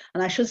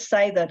 And I should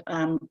say that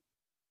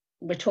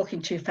we're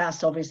talking too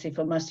fast, obviously,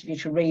 for most of you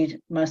to read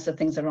most of the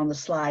things that are on the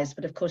slides,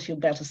 but of course you'll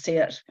be able to see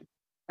it,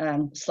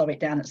 slow it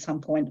down at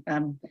some point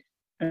and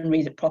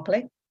read it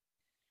properly.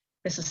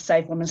 This is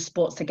Save Women's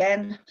Sports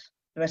again,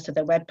 the rest of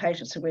their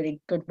webpage. It's a really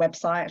good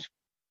website.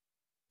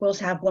 We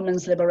also have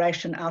Women's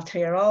Liberation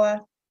Aotearoa,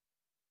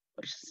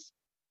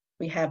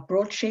 we have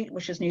Broadsheet,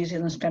 which is New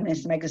Zealand's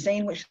feminist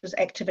magazine, which is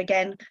active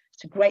again.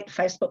 It's a great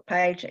Facebook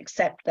page,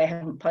 except they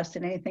haven't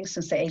posted anything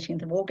since the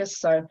 18th of August,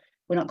 so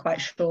we're not quite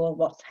sure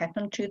what's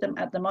happened to them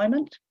at the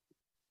moment.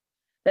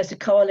 There's a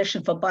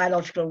Coalition for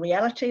Biological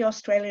Reality,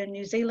 Australia and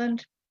New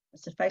Zealand.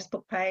 It's a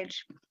Facebook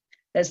page.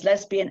 There's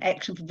Lesbian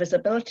Action for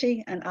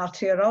Visibility and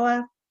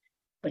Aotearoa,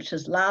 which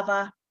is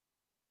LAVA.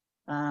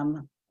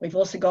 We've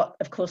also got,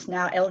 of course,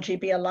 now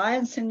LGB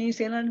Alliance in New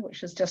Zealand,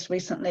 which is just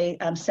recently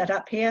set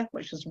up here,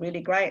 which is really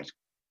great.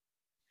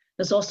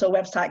 There's also a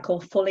website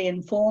called Fully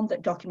Informed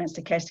that documents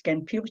the case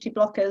against puberty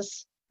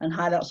blockers and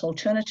highlights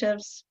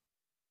alternatives.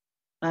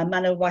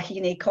 Mana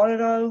Wahine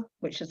Korero,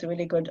 which is a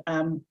really good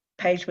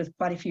page with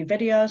quite a few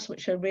videos,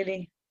 which are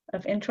really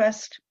of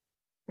interest.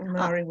 For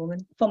Māori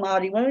women. For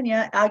Māori women,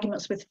 yeah.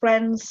 Arguments with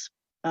Friends.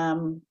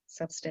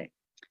 Substack.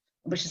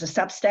 Which is a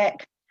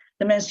Substack.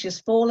 The Ministry Has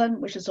Fallen,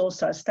 which is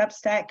also a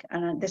Substack,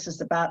 and this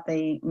is about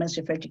the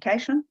Ministry for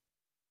Education.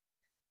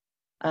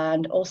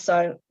 And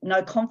also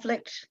No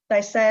Conflict,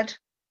 they said.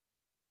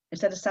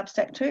 Is that a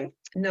Substack too?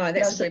 No,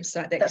 that's a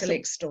website that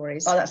collects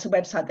stories. Oh, that's a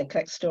website that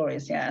collects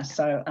stories, yeah.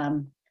 So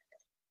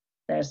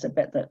there's a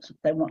bit that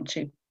they want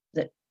to,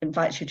 that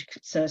invites you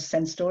to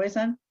send stories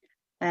in.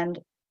 And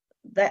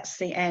that's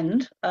the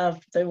end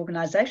of the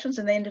organisations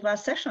and the end of our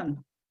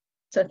session.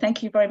 So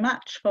thank you very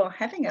much for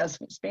having us.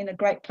 It's been a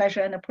great pleasure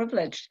and a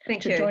privilege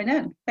to join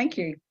in. Thank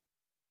you.